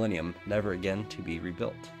of the millennium, never again to be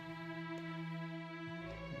rebuilt.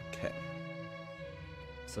 Okay.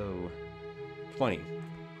 So, 20.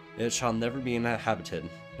 "It shall never be inhabited,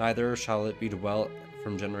 neither shall it be dwelt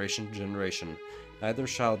from generation to generation. Neither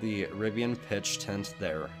shall the Arabian pitch tent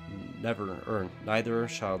there, neither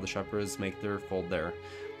shall the shepherds make their fold there.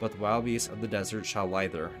 But the wild beasts of the desert shall lie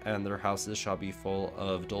there, and their houses shall be full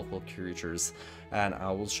of doleful creatures, and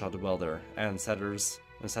owls shall dwell there, and satyrs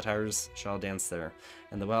shall dance there.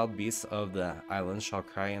 And the wild beasts of the islands shall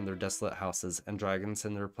cry in their desolate houses, and dragons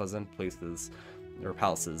in their pleasant places, their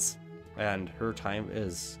palaces. And her time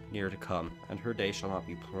is near to come, and her day shall not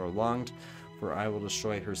be prolonged. for I will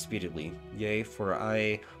destroy her speedily. Yea, for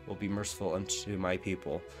I will be merciful unto my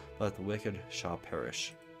people, but the wicked shall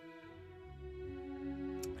perish.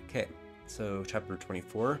 Okay, so chapter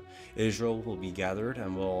 24. Israel will be gathered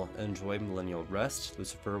and will enjoy millennial rest.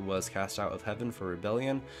 Lucifer was cast out of heaven for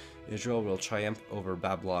rebellion. Israel will triumph over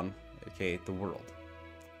Babylon, aka the world.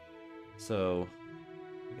 So,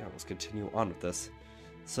 yeah, let's continue on with this.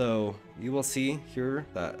 So you will see here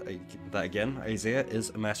that again, Isaiah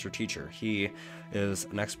is a master teacher. He is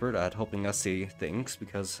an expert at helping us see things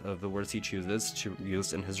because of the words he chooses to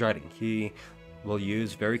use in his writing. He will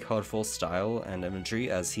use very colorful style and imagery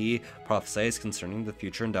as he prophesies concerning the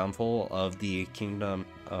future and downfall of the kingdom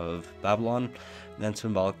of Babylon, and then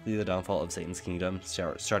symbolically the downfall of Satan's kingdom,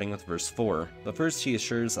 starting with verse 4. But first he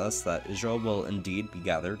assures us that Israel will indeed be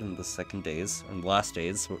gathered in the second days, and the last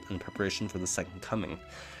days, in preparation for the second coming.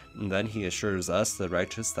 And then he assures us, the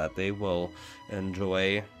righteous, that they will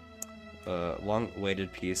enjoy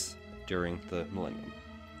long-awaited peace during the millennium.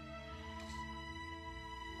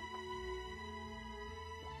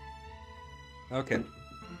 Okay.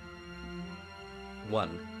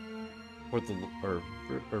 1.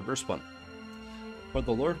 Verse 1. For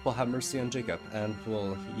the Lord will have mercy on Jacob, and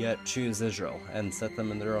will yet choose Israel, and set them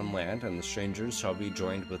in their own land, and the strangers shall be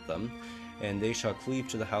joined with them, and they shall cleave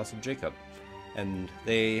to the house of Jacob, and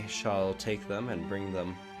they shall take them and bring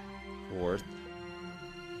them forth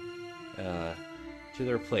to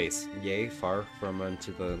their place, yea, far from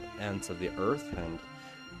unto the ends of the earth, and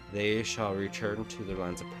they shall return to their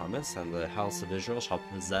lands of promise, and the house of Israel shall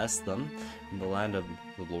possess them, and the land of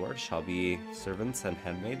the Lord shall be servants and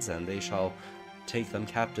handmaids, and they shall take them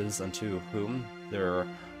captives unto whom they were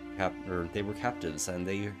captives, and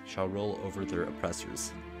they shall rule over their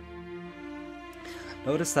oppressors.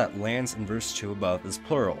 Notice that lands in verse 2 above is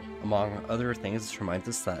plural. Among other things, this reminds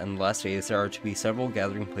us that in the last days there are to be several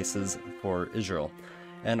gathering places for Israel.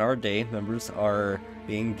 And our day, members are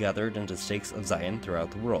being gathered into stakes of Zion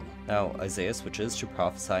throughout the world. Now, Isaiah switches to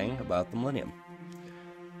prophesying about the millennium.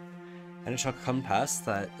 And it shall come to pass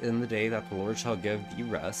that in the day that the Lord shall give thee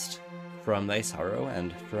rest from thy sorrow,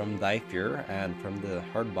 and from thy fear, and from the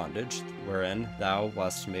hard bondage wherein thou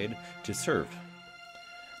wast made to serve.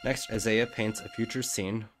 Next, Isaiah paints a future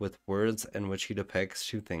scene with words in which he depicts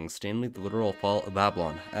two things, namely the literal fall of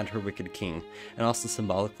Babylon and her wicked king, and also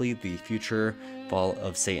symbolically the future fall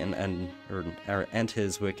of Satan and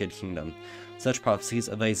his wicked kingdom. Such prophecies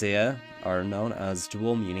of Isaiah are known as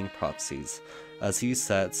dual-meaning prophecies. As he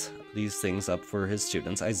sets these things up for his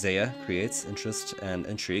students, Isaiah creates interest and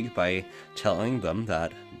intrigue by telling them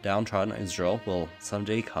that downtrodden Israel will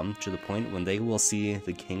someday come to the point when they will see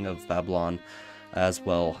the king of Babylon as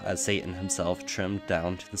well as Satan himself trimmed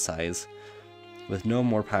down to the size, with no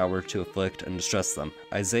more power to afflict and distress them.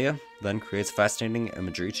 Isaiah then creates fascinating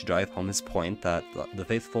imagery to drive home his point that the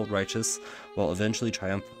faithful righteous will eventually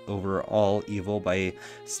triumph over all evil by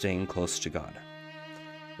staying close to God.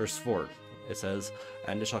 Verse 4, it says,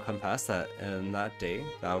 And it shall come pass that in that day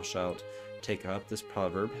thou shalt take up this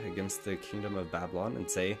proverb against the kingdom of Babylon,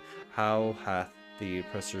 and say, How hath the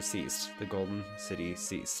oppressor ceased, the golden city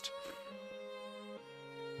ceased.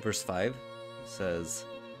 Verse 5 says,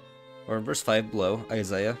 or in verse 5 below,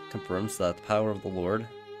 Isaiah confirms that the power of the Lord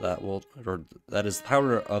that is the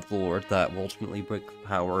power of the Lord that will ultimately break the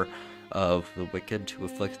power of the wicked to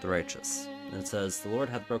afflict the righteous. And it says, The Lord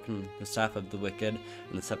hath broken the staff of the wicked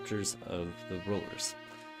and the scepters of the rulers.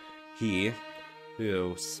 He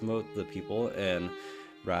who smote the people in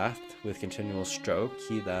wrath with continual stroke,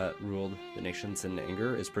 he that ruled the nations in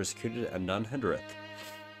anger, is persecuted, and none hindereth.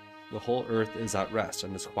 The whole earth is at rest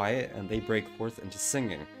and is quiet, and they break forth into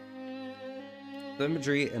singing. The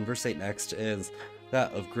imagery in verse 8 next is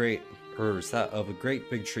that of a great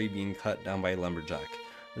big tree being cut down by a lumberjack.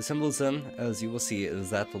 The symbolism, as you will see, is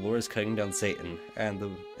that the Lord is cutting down Satan and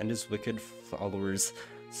his wicked followers,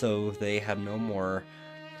 so they have no more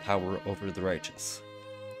power over the righteous.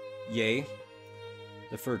 Yea,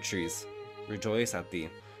 the fir trees rejoice at thee,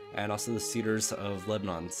 and also the cedars of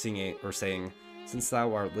Lebanon saying, Since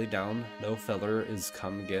thou art laid down, no feller is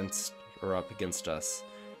come against or up against us.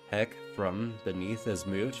 Heck from beneath is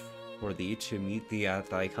moved for thee to meet thee at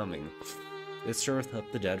thy coming. It stirreth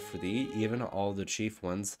up the dead for thee, even all the chief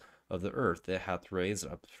ones of the earth it hath raised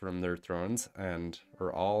up from their thrones, and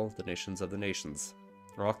are all the nations of the nations,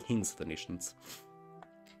 or all kings of the nations.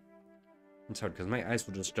 I'm sorry, because my eyes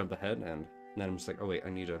will just jump ahead, and then I'm just like, oh wait, I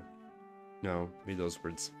need to read those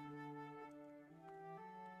words.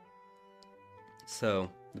 So,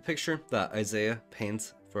 the picture that Isaiah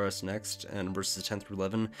paints for us next in verses 10 through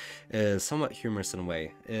 11 is somewhat humorous in a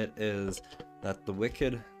way. It is that the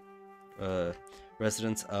wicked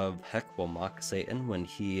residents of Hek will mock Satan when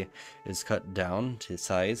he is cut down to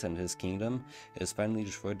size and his kingdom is finally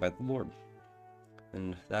destroyed by the Lord.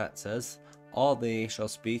 And that says, all they shall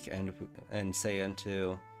speak and say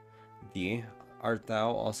unto thee, art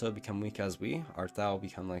thou also become weak as we? Art thou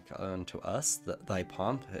become like unto us? Thy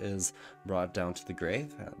pomp is brought down to the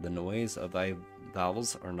grave. The noise of thy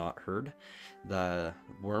bowels are not heard. The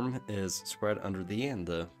worm is spread under thee, and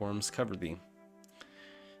the worms cover thee.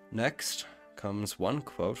 Next comes one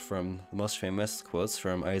quote from the most famous quotes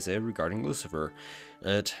from Isaiah regarding Lucifer.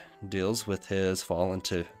 It deals with his fall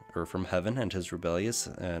from heaven and his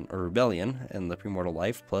rebellion in the premortal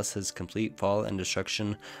life, plus his complete fall and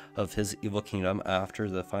destruction of his evil kingdom after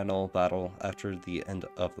the final battle after the end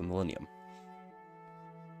of the millennium.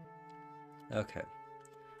 Okay.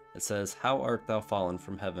 It says, how art thou fallen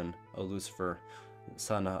from heaven, O Lucifer,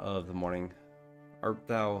 son of the morning? Art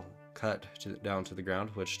thou cut down to the ground,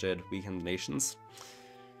 which did weaken the nations?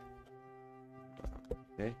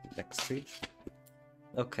 Okay, next page.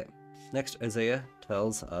 Okay, next Isaiah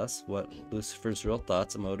tells us what Lucifer's real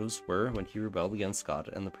thoughts and motives were when he rebelled against God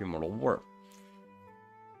in the premortal war.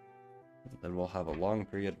 Then we'll have a long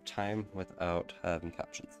period of time without having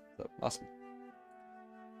captions. So, awesome.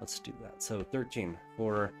 Let's do that. So 13,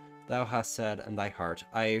 for thou hast said in thy heart,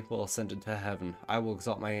 I will ascend into heaven. I will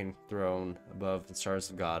exalt my throne above the stars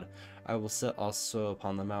of God. I will sit also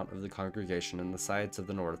upon the mount of the congregation in the sides of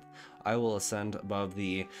the north. I will ascend above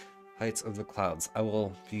the heights of the clouds. I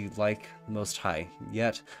will be like the Most High.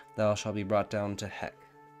 Yet thou shalt be brought down to Hek,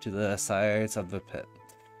 to the sides of the pit.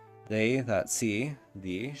 They that see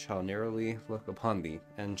thee shall narrowly look upon thee,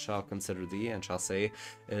 and shall consider thee, and shall say,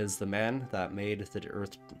 is the man that made the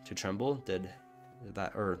earth to tremble,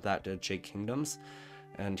 that did shake kingdoms,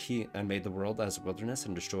 and made the world as a wilderness,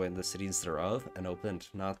 and destroyed the cities thereof, and opened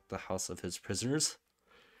not the house of his prisoners?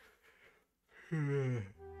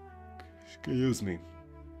 Excuse me.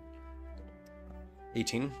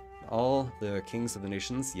 18. All the kings of the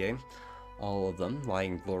nations, yea, all of them, lie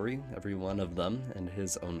in glory, every one of them in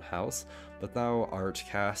his own house. But thou art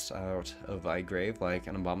cast out of thy grave like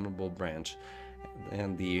an abominable branch,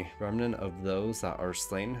 and the remnant of those that are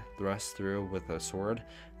slain thrust through with a sword,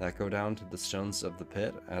 that go down to the stones of the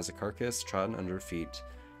pit, as a carcass trodden under feet.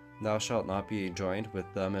 Thou shalt not be joined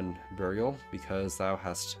with them in burial, because thou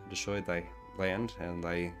hast destroyed thy land,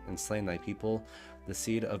 and slain thy people. The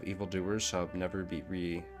seed of evildoers shall never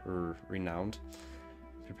be renowned.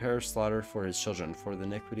 Prepare slaughter for his children, for the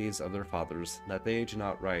iniquities of their fathers, that they do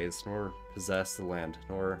not rise, nor possess the land,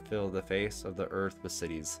 nor fill the face of the earth with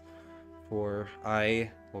cities. For I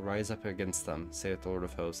will rise up against them, saith the Lord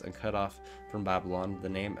of hosts, and cut off from Babylon the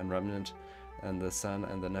name and remnant, and the son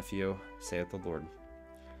and the nephew, saith the Lord.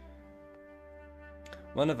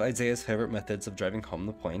 One of Isaiah's favorite methods of driving home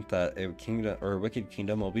the point that a kingdom or a wicked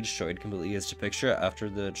kingdom will be destroyed completely is to picture it after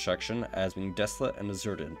the destruction as being desolate and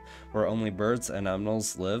deserted, where only birds and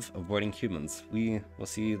animals live, avoiding humans. We will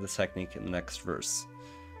see this technique in the next verse.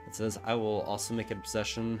 It says, I will also make it a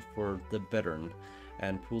possession for the bittern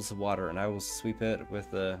and pools of water, and I will sweep it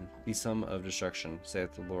with the besom of destruction,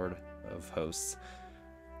 saith the Lord of hosts.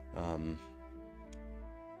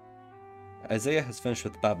 Isaiah has finished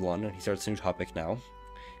with Babylon, and he starts a new topic now.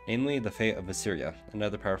 Namely, the fate of Assyria,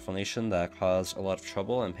 another powerful nation that caused a lot of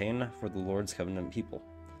trouble and pain for the Lord's covenant people.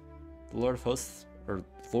 The Lord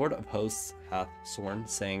of hosts hath sworn,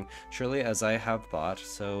 saying, surely as I have thought,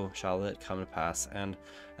 so shall it come to pass, and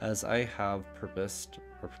as I have purposed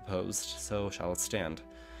or proposed, so shall it stand,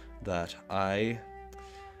 that I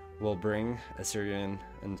will bring Assyrian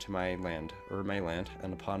into my land,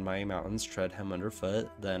 and upon my mountains tread him underfoot.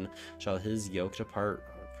 Then shall his yoke depart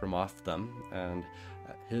from off them, and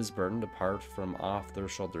his burden depart from off their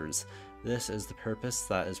shoulders. This is the purpose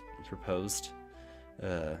that is proposed.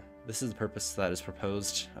 This is the purpose that is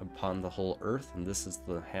proposed upon the whole earth, and this is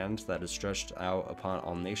the hand that is stretched out upon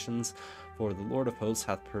all nations. For the Lord of hosts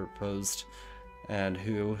hath proposed, and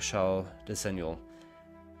who shall dissemble?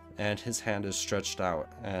 And his hand is stretched out,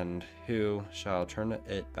 and who shall turn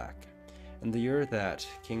it back? In the year that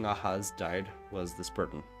King Ahaz died was this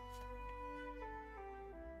burden.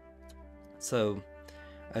 So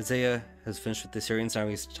Isaiah has finished with the Assyrians, now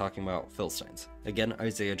he's talking about Philistines. Again,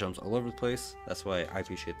 Isaiah jumps all over the place. That's why I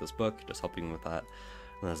appreciate this book, just helping with that.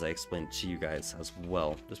 And as I explained to you guys as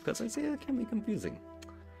well, just because Isaiah can be confusing.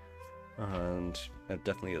 And it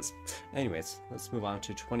definitely is. Anyways, let's move on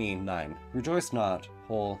to 29. Rejoice not,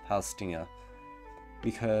 whole Palestina,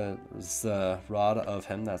 because the rod of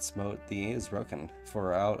him that smote thee is broken.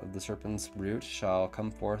 For out of the serpent's root shall come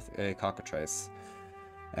forth a cockatrice,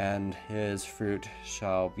 and his fruit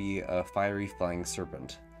shall be a fiery flying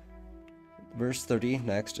serpent. Verse 30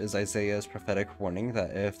 next is Isaiah's prophetic warning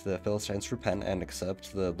that if the Philistines repent and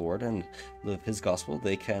accept the Lord and live his gospel,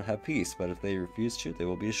 they can have peace, but if they refuse to, they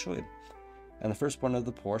will be destroyed. And the firstborn of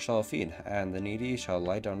the poor shall feed, and the needy shall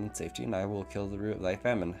lie down in safety, and I will kill the root of thy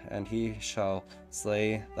famine, and he shall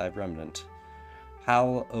slay thy remnant.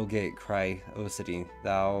 Howl, O gate, cry, O city,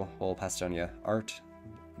 thou whole Pastonia, art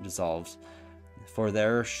dissolved. For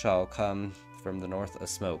there shall come from the north a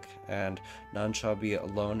smoke, and none shall be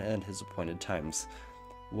alone in his appointed times.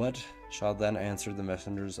 What shall then answer the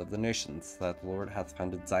messengers of the nations? That the Lord hath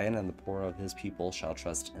founded Zion, and the poor of his people shall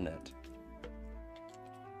trust in it.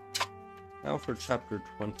 Now for chapter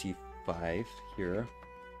 25 here.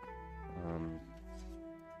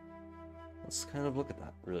 Let's kind of look at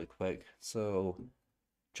that really quick. So,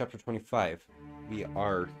 chapter 25, we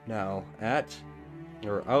are now out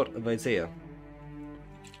of Isaiah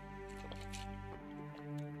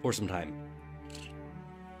for some time.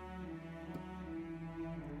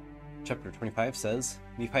 Chapter 25 says,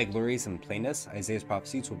 Nephi glories in plainness. Isaiah's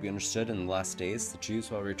prophecies will be understood in the last days. The Jews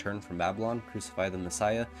will return from Babylon, crucify the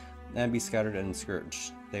Messiah, and be scattered and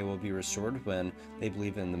scourged. They will be restored when they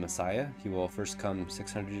believe in the Messiah. He will first come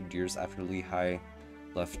 600 years after Lehi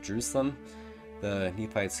left Jerusalem. The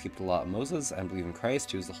Nephites keep the law of Moses and believe in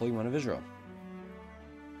Christ, who is the Holy One of Israel.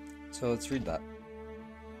 So let's read that.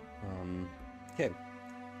 Okay.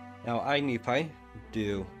 Now I, Nephi,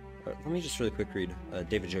 let me just really quick read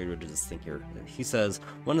David J. Ridge's thing here. He says,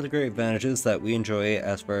 one of the great advantages that we enjoy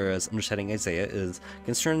as far as understanding Isaiah is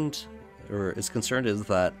concerned is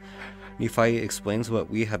that Nephi explains what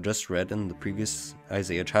we have just read in the previous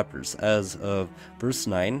Isaiah chapters. As of verse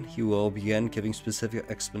 9, he will begin giving specific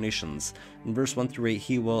explanations. In verse 1 through 8,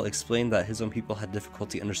 he will explain that his own people had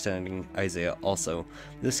difficulty understanding Isaiah also.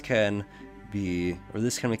 This can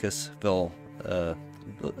make us feel a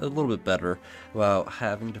little bit better about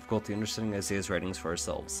having difficulty understanding Isaiah's writings for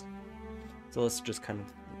ourselves. So let's just kind of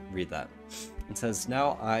read that. It says,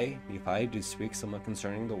 Now I, Nephi, do speak somewhat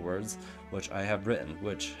concerning the words which I have written,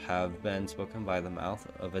 which have been spoken by the mouth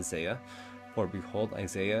of Isaiah. For behold,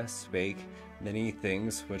 Isaiah spake many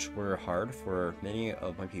things which were hard for many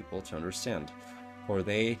of my people to understand. For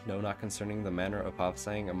they know not concerning the manner of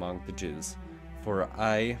prophesying among the Jews. For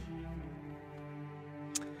I,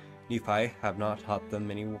 Nephi, have not taught them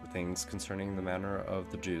many things concerning the manner of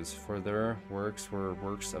the Jews. For their works were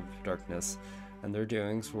works of darkness, and their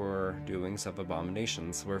doings were doings of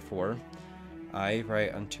abominations. Wherefore I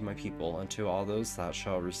write unto my people, unto all those that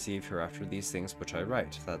shall receive hereafter these things which I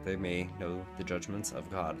write, that they may know the judgments of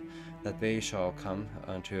God, that they shall come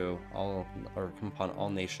upon all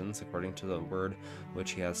nations according to the word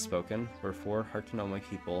which he has spoken. Wherefore hearken, all my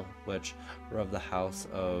people, which are of the house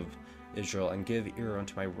of Israel, and give ear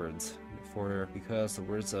unto my words. For because the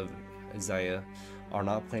words of Isaiah are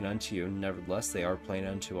not plain unto you, nevertheless they are plain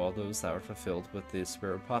unto all those that are fulfilled with the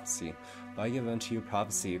spirit of prophecy. But I give unto you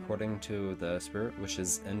prophecy according to the spirit which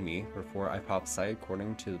is in me, wherefore I prophesy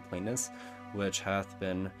according to the plainness which hath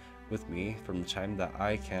been with me from the time that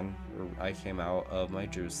I came out of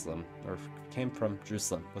came from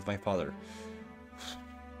Jerusalem with my father.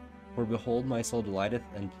 For behold, my soul delighteth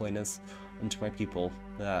in plainness unto my people,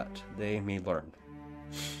 that they may learn.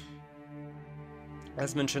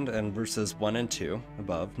 As mentioned in verses 1 and 2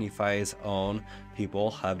 above, Nephi's own people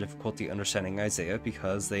have difficulty understanding Isaiah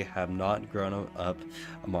because they have not grown up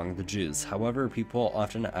among the Jews. However, people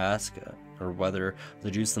often ask whether the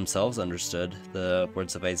Jews themselves understood the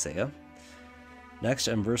words of Isaiah. Next,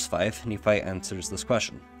 in verse 5, Nephi answers this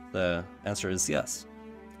question. The answer is yes.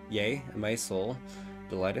 Yea, and my soul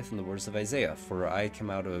delighteth in the words of Isaiah, for I came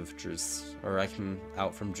out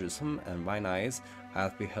from Jerusalem, and mine eyes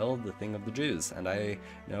hath beheld the thing of the Jews, and I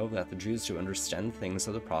know that the Jews do understand the things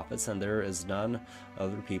of the prophets, and there is none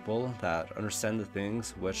other people that understand the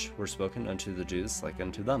things which were spoken unto the Jews like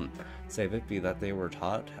unto them, save it be that they were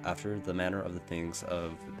taught after the manner of the things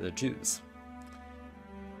of the Jews.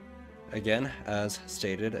 Again, as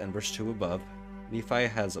stated in verse 2 above, Nephi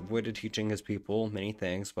has avoided teaching his people many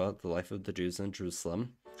things about the life of the Jews in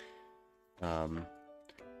Jerusalem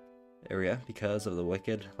area because of the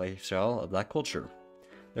wicked lifestyle of that culture.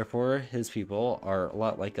 Therefore, his people are a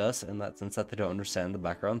lot like us in that sense that they don't understand the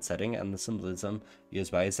background setting and the symbolism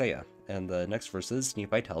used by Isaiah. In the next verses,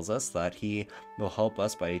 Nephi tells us that he will help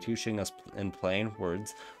us by teaching us in plain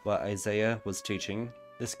words what Isaiah was teaching.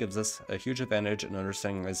 This gives us a huge advantage in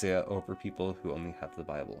understanding Isaiah over people who only have the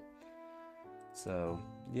Bible. So,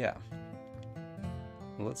 yeah.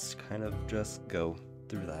 Let's kind of just go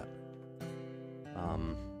through that.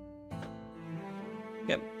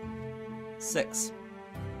 Yep. 6.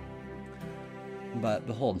 But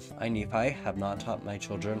behold, I Nephi have not taught my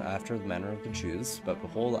children after the manner of the Jews, but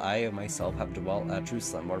behold, I myself have dwelt at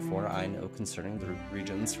Jerusalem, wherefore I know concerning the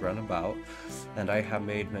regions round about, and I have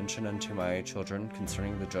made mention unto my children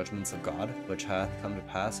concerning the judgments of God, which hath come to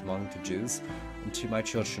pass among the Jews, unto my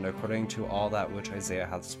children according to all that which Isaiah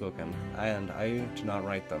hath spoken, and I do not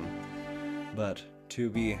write them. But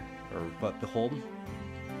behold,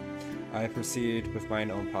 I proceed with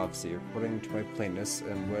mine own prophecy, according to my plainness,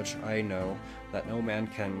 in which I know that no man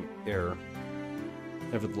can err.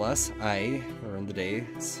 Nevertheless, in the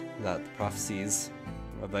days that the prophecies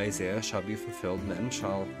of Isaiah shall be fulfilled, men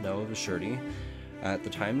shall know of a surety at the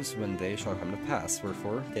times when they shall come to pass.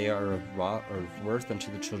 Wherefore they are of worth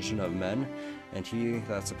unto the children of men, and he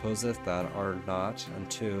that supposeth that are not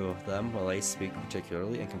unto them will I speak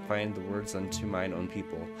particularly, and confine the words unto mine own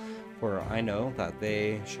people. For I know that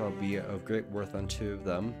they shall be of great worth unto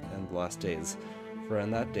them in the last days. For in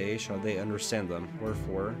that day shall they understand them,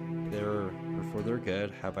 wherefore their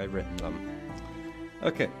good have I written them.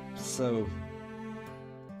 Okay, so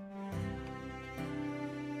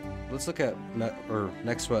let's look at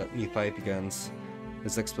next what Nephi begins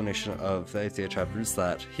his explanation of the Isaiah chapters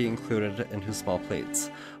that he included in his small plates,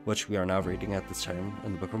 which we are now reading at this time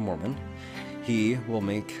in the Book of Mormon. He will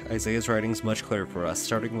make Isaiah's writings much clearer for us,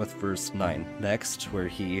 starting with verse 9 next, where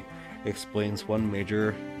he explains one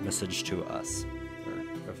major message to us,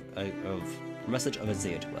 or message of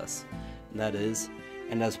Isaiah to us, and that is,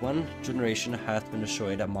 and as one generation hath been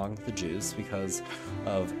destroyed among the Jews because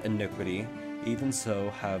of iniquity, even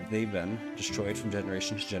so have they been destroyed from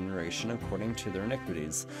generation to generation according to their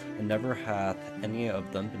iniquities, and never hath any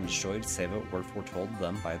of them been destroyed save it were foretold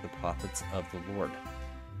them by the prophets of the Lord.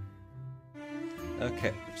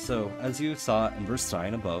 Okay, so as you saw in verse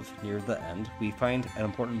 9 above, near the end, we find an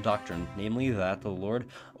important doctrine, namely that the Lord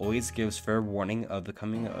always gives fair warning of the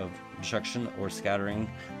coming of destruction or scattering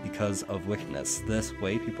because of wickedness. This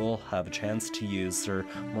way people have a chance to use their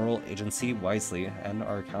moral agency wisely and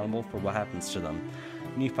are accountable for what happens to them.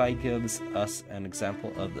 Nephi gives us an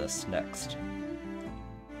example of this next.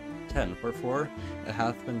 10. Wherefore it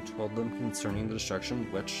hath been told them concerning the destruction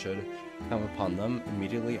which should come upon them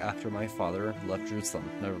immediately after my father left Jerusalem.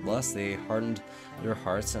 Nevertheless, they hardened their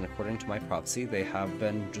hearts, and according to my prophecy they have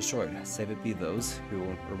been destroyed, save it be those who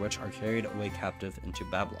or which are carried away captive into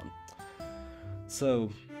Babylon. So,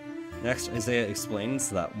 next Isaiah explains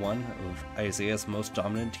that one of Isaiah's most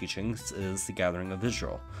dominant teachings is the gathering of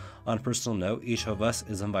Israel. On a personal note, each of us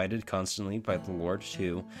is invited constantly by the Lord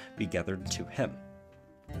to be gathered to him.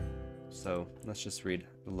 So let's just read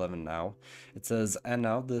 11 now. It says, and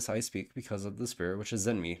now this I speak because of the Spirit which is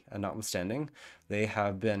in me, and notwithstanding they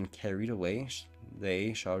have been carried away,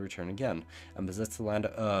 they shall return again, and possess the land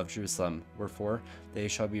of Jerusalem, wherefore they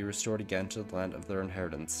shall be restored again to the land of their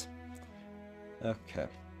inheritance. Okay.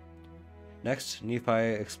 Next, Nephi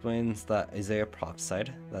explains that Isaiah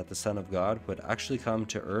prophesied that the Son of God would actually come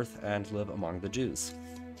to earth and live among the Jews.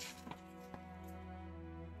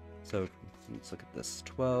 So let's look at this.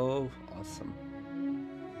 12. Awesome.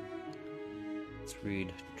 Let's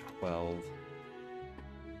read 12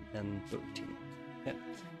 and 13. Yeah.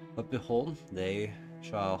 But behold, they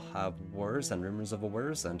shall have wars and rumors of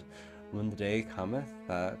wars, and when the day cometh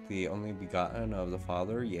that the only begotten of the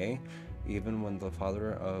Father, yea, even when the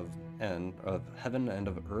Father of heaven and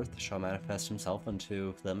of earth shall manifest himself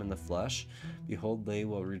unto them in the flesh, behold, they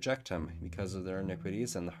will reject him because of their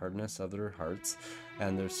iniquities and the hardness of their hearts,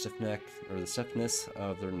 and their the stiffness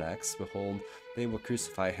of their necks. Behold, they will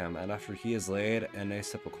crucify him, and after he is laid in a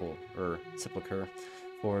sepulchre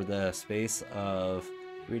for the space of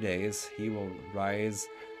 3 days, he will rise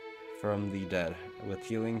from the dead, with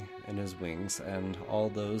healing in his wings, and all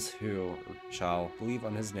those who shall believe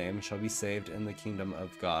on his name shall be saved in the kingdom of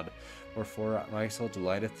God. Wherefore my soul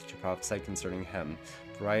delighteth to prophesy concerning him,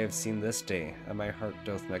 for I have seen this day, and my heart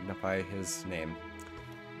doth magnify his name.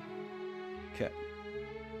 Okay.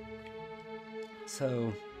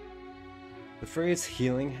 So, the phrase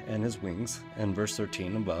healing in his wings in verse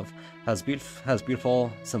 13 above has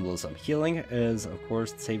beautiful symbolism. Healing is, of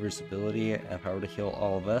course, the Savior's ability and power to heal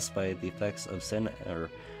all of us by the effects of sin,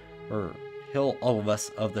 or heal all of us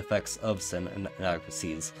of the effects of sin and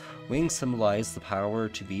inadequacies. Wings symbolize the power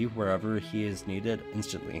to be wherever he is needed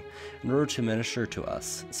instantly in order to minister to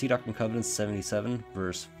us. See Doctrine and Covenants 77,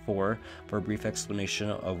 verse 4, for a brief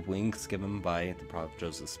explanation of wings given by the prophet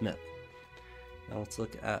Joseph Smith. Now let's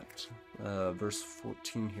look at verse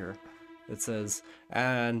 14 here. It says,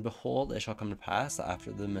 and behold, it shall come to pass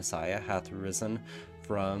after the Messiah hath risen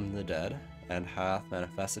from the dead, and hath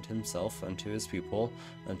manifested himself unto his people,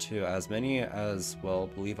 unto as many as will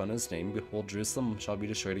believe on his name. Behold, Jerusalem shall be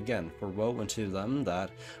destroyed again. For woe unto them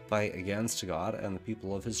that fight against God and the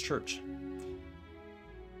people of his church.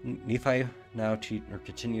 Nephi now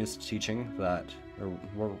continues teaching that, I'm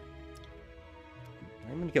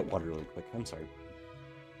going to get water really quick, I'm sorry.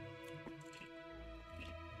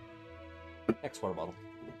 Next water bottle.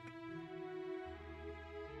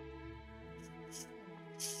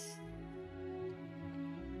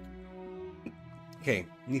 Okay,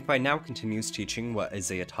 Nephi now continues teaching what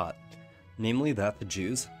Isaiah taught, namely that the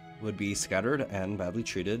Jews would be scattered and badly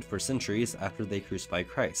treated for centuries after they crucified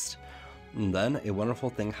Christ. And then a wonderful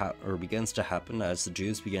thing begins to happen as the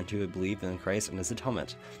Jews begin to believe in Christ and his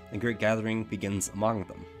atonement. A great gathering begins among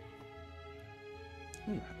them.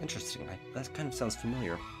 Interesting. That kind of sounds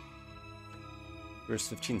familiar. Verse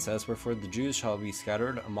 15 says, Wherefore the Jews shall be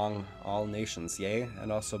scattered among all nations, yea, and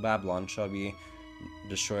also Babylon shall be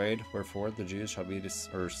destroyed. Wherefore the Jews shall be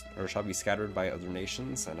shall be scattered by other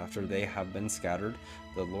nations, and after they have been scattered,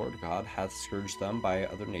 the Lord God hath scourged them by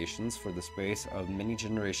other nations for the space of many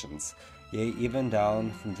generations, yea, even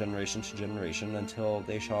down from generation to generation, until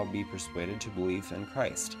they shall be persuaded to believe in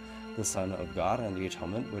Christ, the Son of God, and the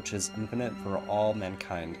atonement which is infinite for all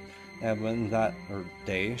mankind. And when that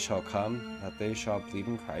day shall come, that they shall believe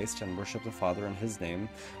in Christ, and worship the Father in his name,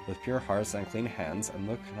 with pure hearts and clean hands, and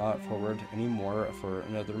look not forward any more for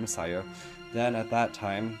another Messiah, then at that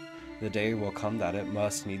time the day will come that it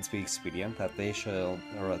must needs be expedient that they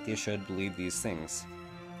should believe these things.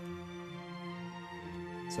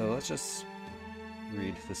 So let's just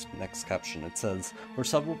read this next caption. It says, for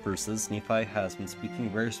several verses, Nephi has been speaking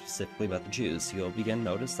very specifically about the Jews. You'll begin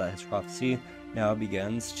notice that his prophecy now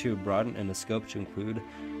begins to broaden in the scope to include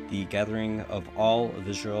the gathering of all of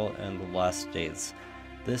Israel in the last days.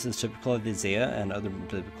 This is typical of Isaiah and other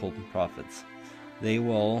biblical prophets. They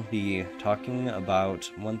will be talking about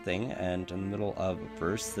one thing, and in the middle of a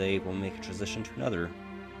verse, they will make a transition to another,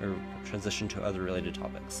 or transition to other related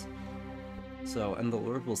topics. So, and the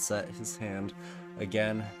Lord will set his hand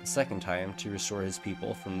again the second time to restore his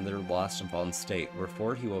people from their lost and fallen state,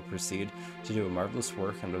 wherefore he will proceed to do a marvelous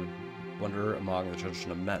work and a wonder among the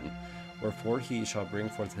children of men. Wherefore he shall bring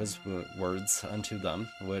forth his words unto them,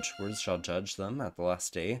 which words shall judge them at the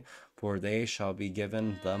last day, for they shall be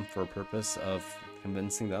given them for a purpose of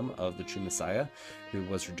convincing them of the true Messiah, who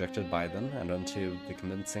was rejected by them, and unto the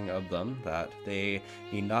convincing of them that they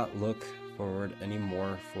need not look forward any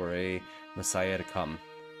more for a Messiah to come.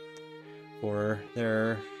 For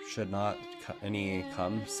there should not any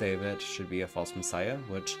come, save it should be a false Messiah,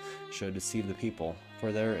 which should deceive the people.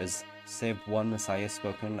 For there is save one Messiah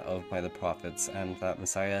spoken of by the prophets, and that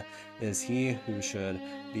Messiah is he who should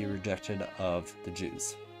be rejected of the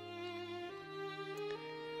Jews.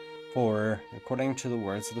 For, according to the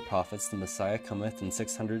words of the prophets, the Messiah cometh in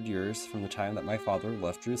 600 years from the time that my father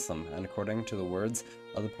left Jerusalem, and according to the words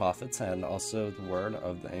of the prophets, and also the word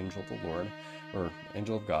of the angel of the Lord, or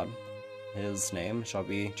angel of God, his name shall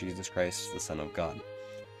be Jesus Christ, the Son of God.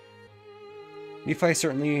 Nephi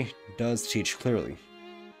certainly does teach clearly.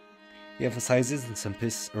 He emphasizes the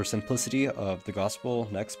simplicity of the gospel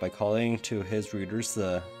next by calling to his readers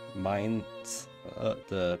the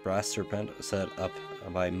brass serpent set up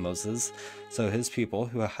by Moses, so his people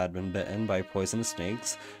who had been bitten by poisonous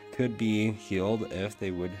snakes could be healed if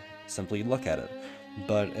they would simply look at it.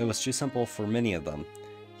 But it was too simple for many of them.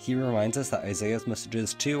 He reminds us that Isaiah's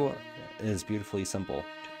messages too is beautifully simple.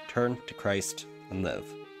 Turn to Christ and live.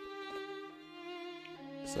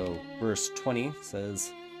 So verse 20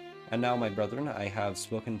 says, And now, my brethren, I have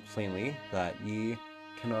spoken plainly, that ye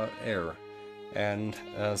cannot err. And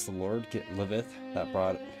as the Lord liveth, that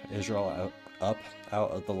brought Israel up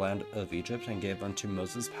out of the land of Egypt, and gave unto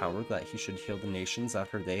Moses power that he should heal the nations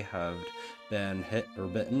after they had been hit or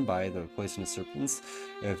bitten by the poisonous serpents,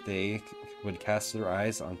 if they would cast their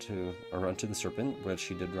eyes unto the serpent, which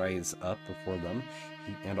he did rise up before them,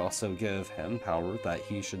 and also give him power that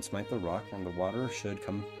he should smite the rock, and the water should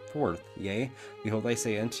come forth. Yea, behold, I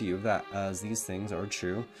say unto you that as these things are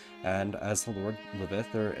true, and as the Lord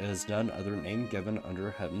liveth, there is none other name given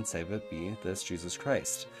under heaven save it be this Jesus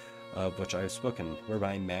Christ, of which I have spoken,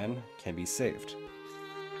 whereby man can be saved.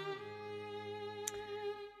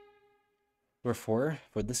 Wherefore,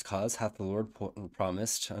 for this cause hath the Lord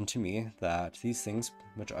promised unto me, that these things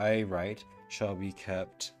which I write shall be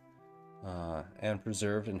kept and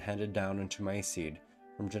preserved and handed down unto my seed,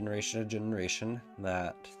 from generation to generation,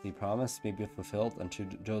 that the promise may be fulfilled unto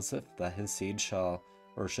Joseph, that his seed should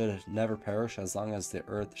never perish as long as the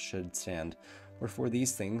earth should stand. Wherefore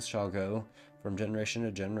these things shall go from generation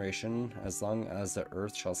to generation, as long as the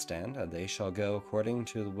earth shall stand, and they shall go according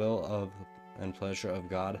to the will of and pleasure of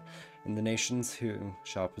God. And the nations who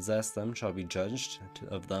shall possess them shall be judged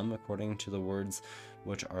of them according to the words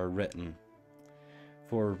which are written.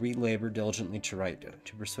 For we labor diligently to write,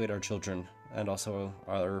 to persuade our children, and also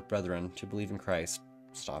our brethren, to believe in Christ,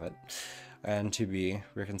 stop it, and to be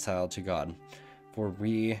reconciled to God. For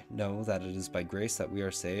we know that it is by grace that we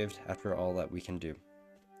are saved, after all that we can do.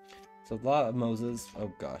 So the law of Moses,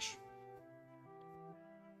 oh gosh.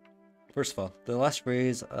 First of all, the last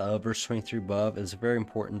phrase of verse 23 above is a very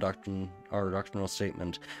important doctrinal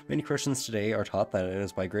statement. Many Christians today are taught that it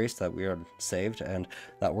is by grace that we are saved, and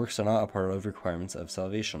that works are not a part of requirements of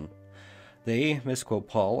salvation. They misquote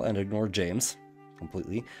Paul and ignore James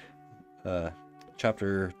completely.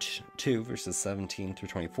 Chapter 2, verses 17 through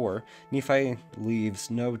 24, Nephi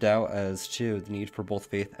leaves no doubt as to the need for both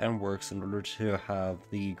faith and works in order to have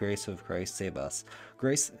the grace of Christ save us.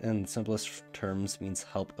 Grace, in the simplest terms, means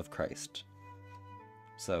help of Christ.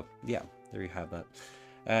 So, yeah, there you have that.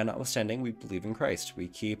 And notwithstanding, we believe in Christ. We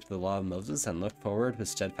keep the law of Moses and look forward with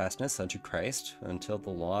steadfastness unto Christ until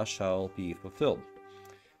the law shall be fulfilled.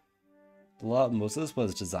 The law of Moses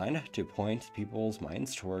was designed to point people's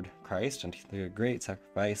minds toward Christ and the great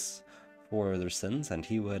sacrifice for their sins, and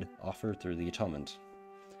he would offer through the atonement.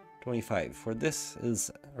 25. For this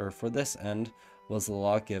end was the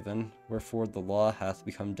law given, wherefore the law hath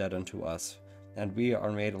become dead unto us, and we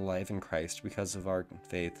are made alive in Christ because of our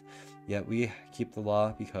faith. Yet we keep the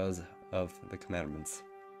law because of the commandments.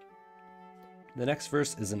 The next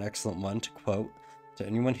verse is an excellent one to quote to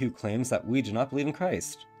anyone who claims that we do not believe in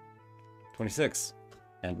Christ. 26.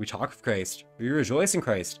 And we talk of Christ, we rejoice in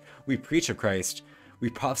Christ, we preach of Christ, we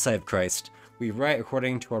prophesy of Christ, we write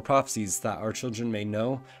according to our prophecies, that our children may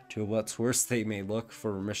know to what source they may look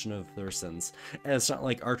for remission of their sins. And it's not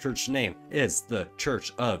like our church name is the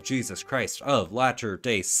Church of Jesus Christ of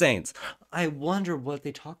Latter-day Saints. I wonder what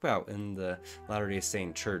they talk about in the Latter-day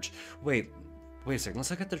Saint Church. Wait a second, let's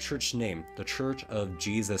look at the church name, the Church of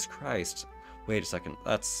Jesus Christ. Wait a second,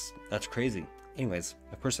 that's crazy. Anyways,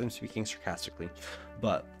 of course I'm speaking sarcastically,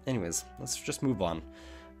 but anyways, let's just move on.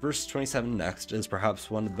 Verse 27 next is perhaps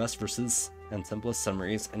one of the best verses and simplest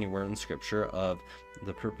summaries anywhere in Scripture of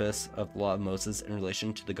the purpose of the law of Moses in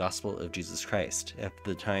relation to the gospel of Jesus Christ. If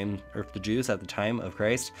the Jews at the time of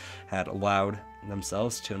Christ had allowed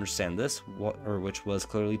themselves to understand this, which was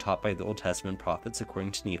clearly taught by the Old Testament prophets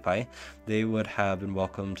according to Nephi, they would have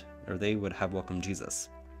welcomed Jesus.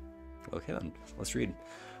 Okay then, let's read.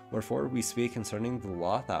 Wherefore we speak concerning the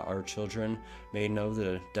law, that our children may know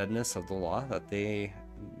the deadness of the law, that they,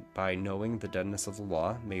 by knowing the deadness of the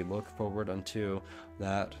law, may look forward unto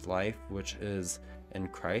that life which is in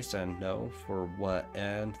Christ, and know for what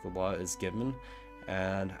end the law is given,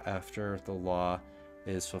 and after the law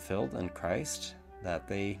is fulfilled in Christ, that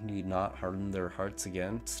they need not harden their hearts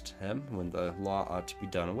against him, when the law ought to be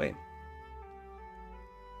done away.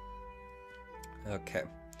 Okay,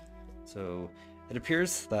 so it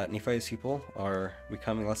appears that Nephi's people are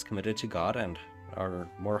becoming less committed to God and are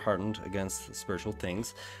more hardened against spiritual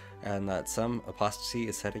things, and that some apostasy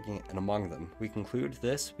is setting in among them. We conclude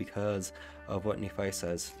this because of what Nephi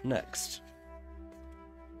says next.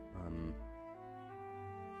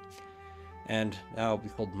 And now,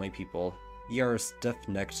 behold, my people, ye are a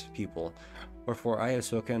stiff-necked people, wherefore I have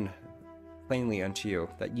spoken plainly unto you,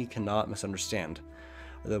 that ye cannot misunderstand.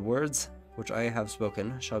 The words which I have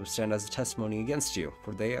spoken shall stand as a testimony against you,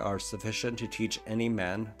 for they are sufficient to teach any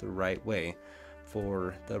man the right way.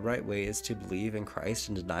 For the right way is to believe in Christ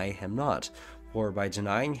and deny him not, for by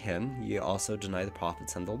denying him ye also deny the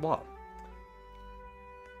prophets and the law.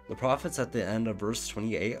 The prophets at the end of verse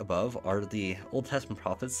 28 above are the Old Testament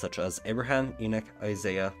prophets such as Abraham, Enoch,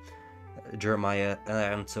 Isaiah, Jeremiah,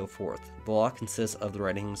 and so forth. The law consists of the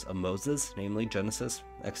writings of Moses, namely Genesis,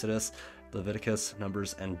 Exodus, Leviticus,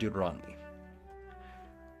 Numbers, and Deuteronomy.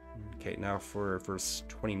 Okay, now for verse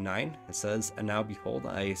 29, it says, And now behold,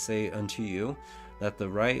 I say unto you, that the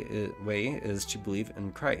right way is to believe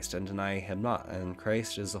in Christ, and deny him not, and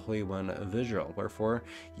Christ is the Holy One of Israel. Wherefore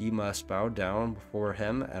ye must bow down before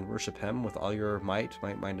him, and worship him with all your might,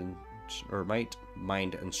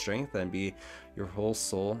 mind, and strength, and be your whole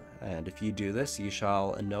soul. And if ye do this, ye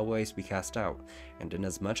shall in no ways be cast out. And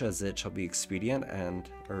inasmuch as it shall be expedient,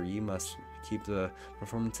 ye must keep the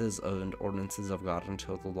performances and ordinances of God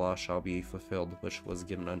until the law shall be fulfilled, which was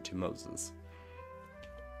given unto Moses.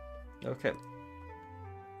 Okay.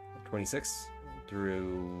 26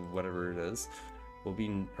 through whatever it is will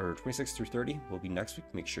be, or 26 through 30 will be next week.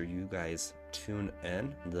 Make sure you guys tune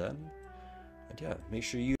in then. And yeah, make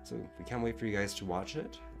sure so we can't wait for you guys to watch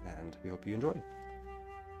it, and we hope you enjoy.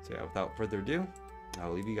 So yeah, without further ado,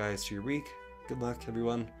 I'll leave you guys to your week. Good luck,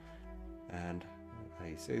 everyone. And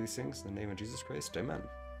I say these things in the name of Jesus Christ. Amen.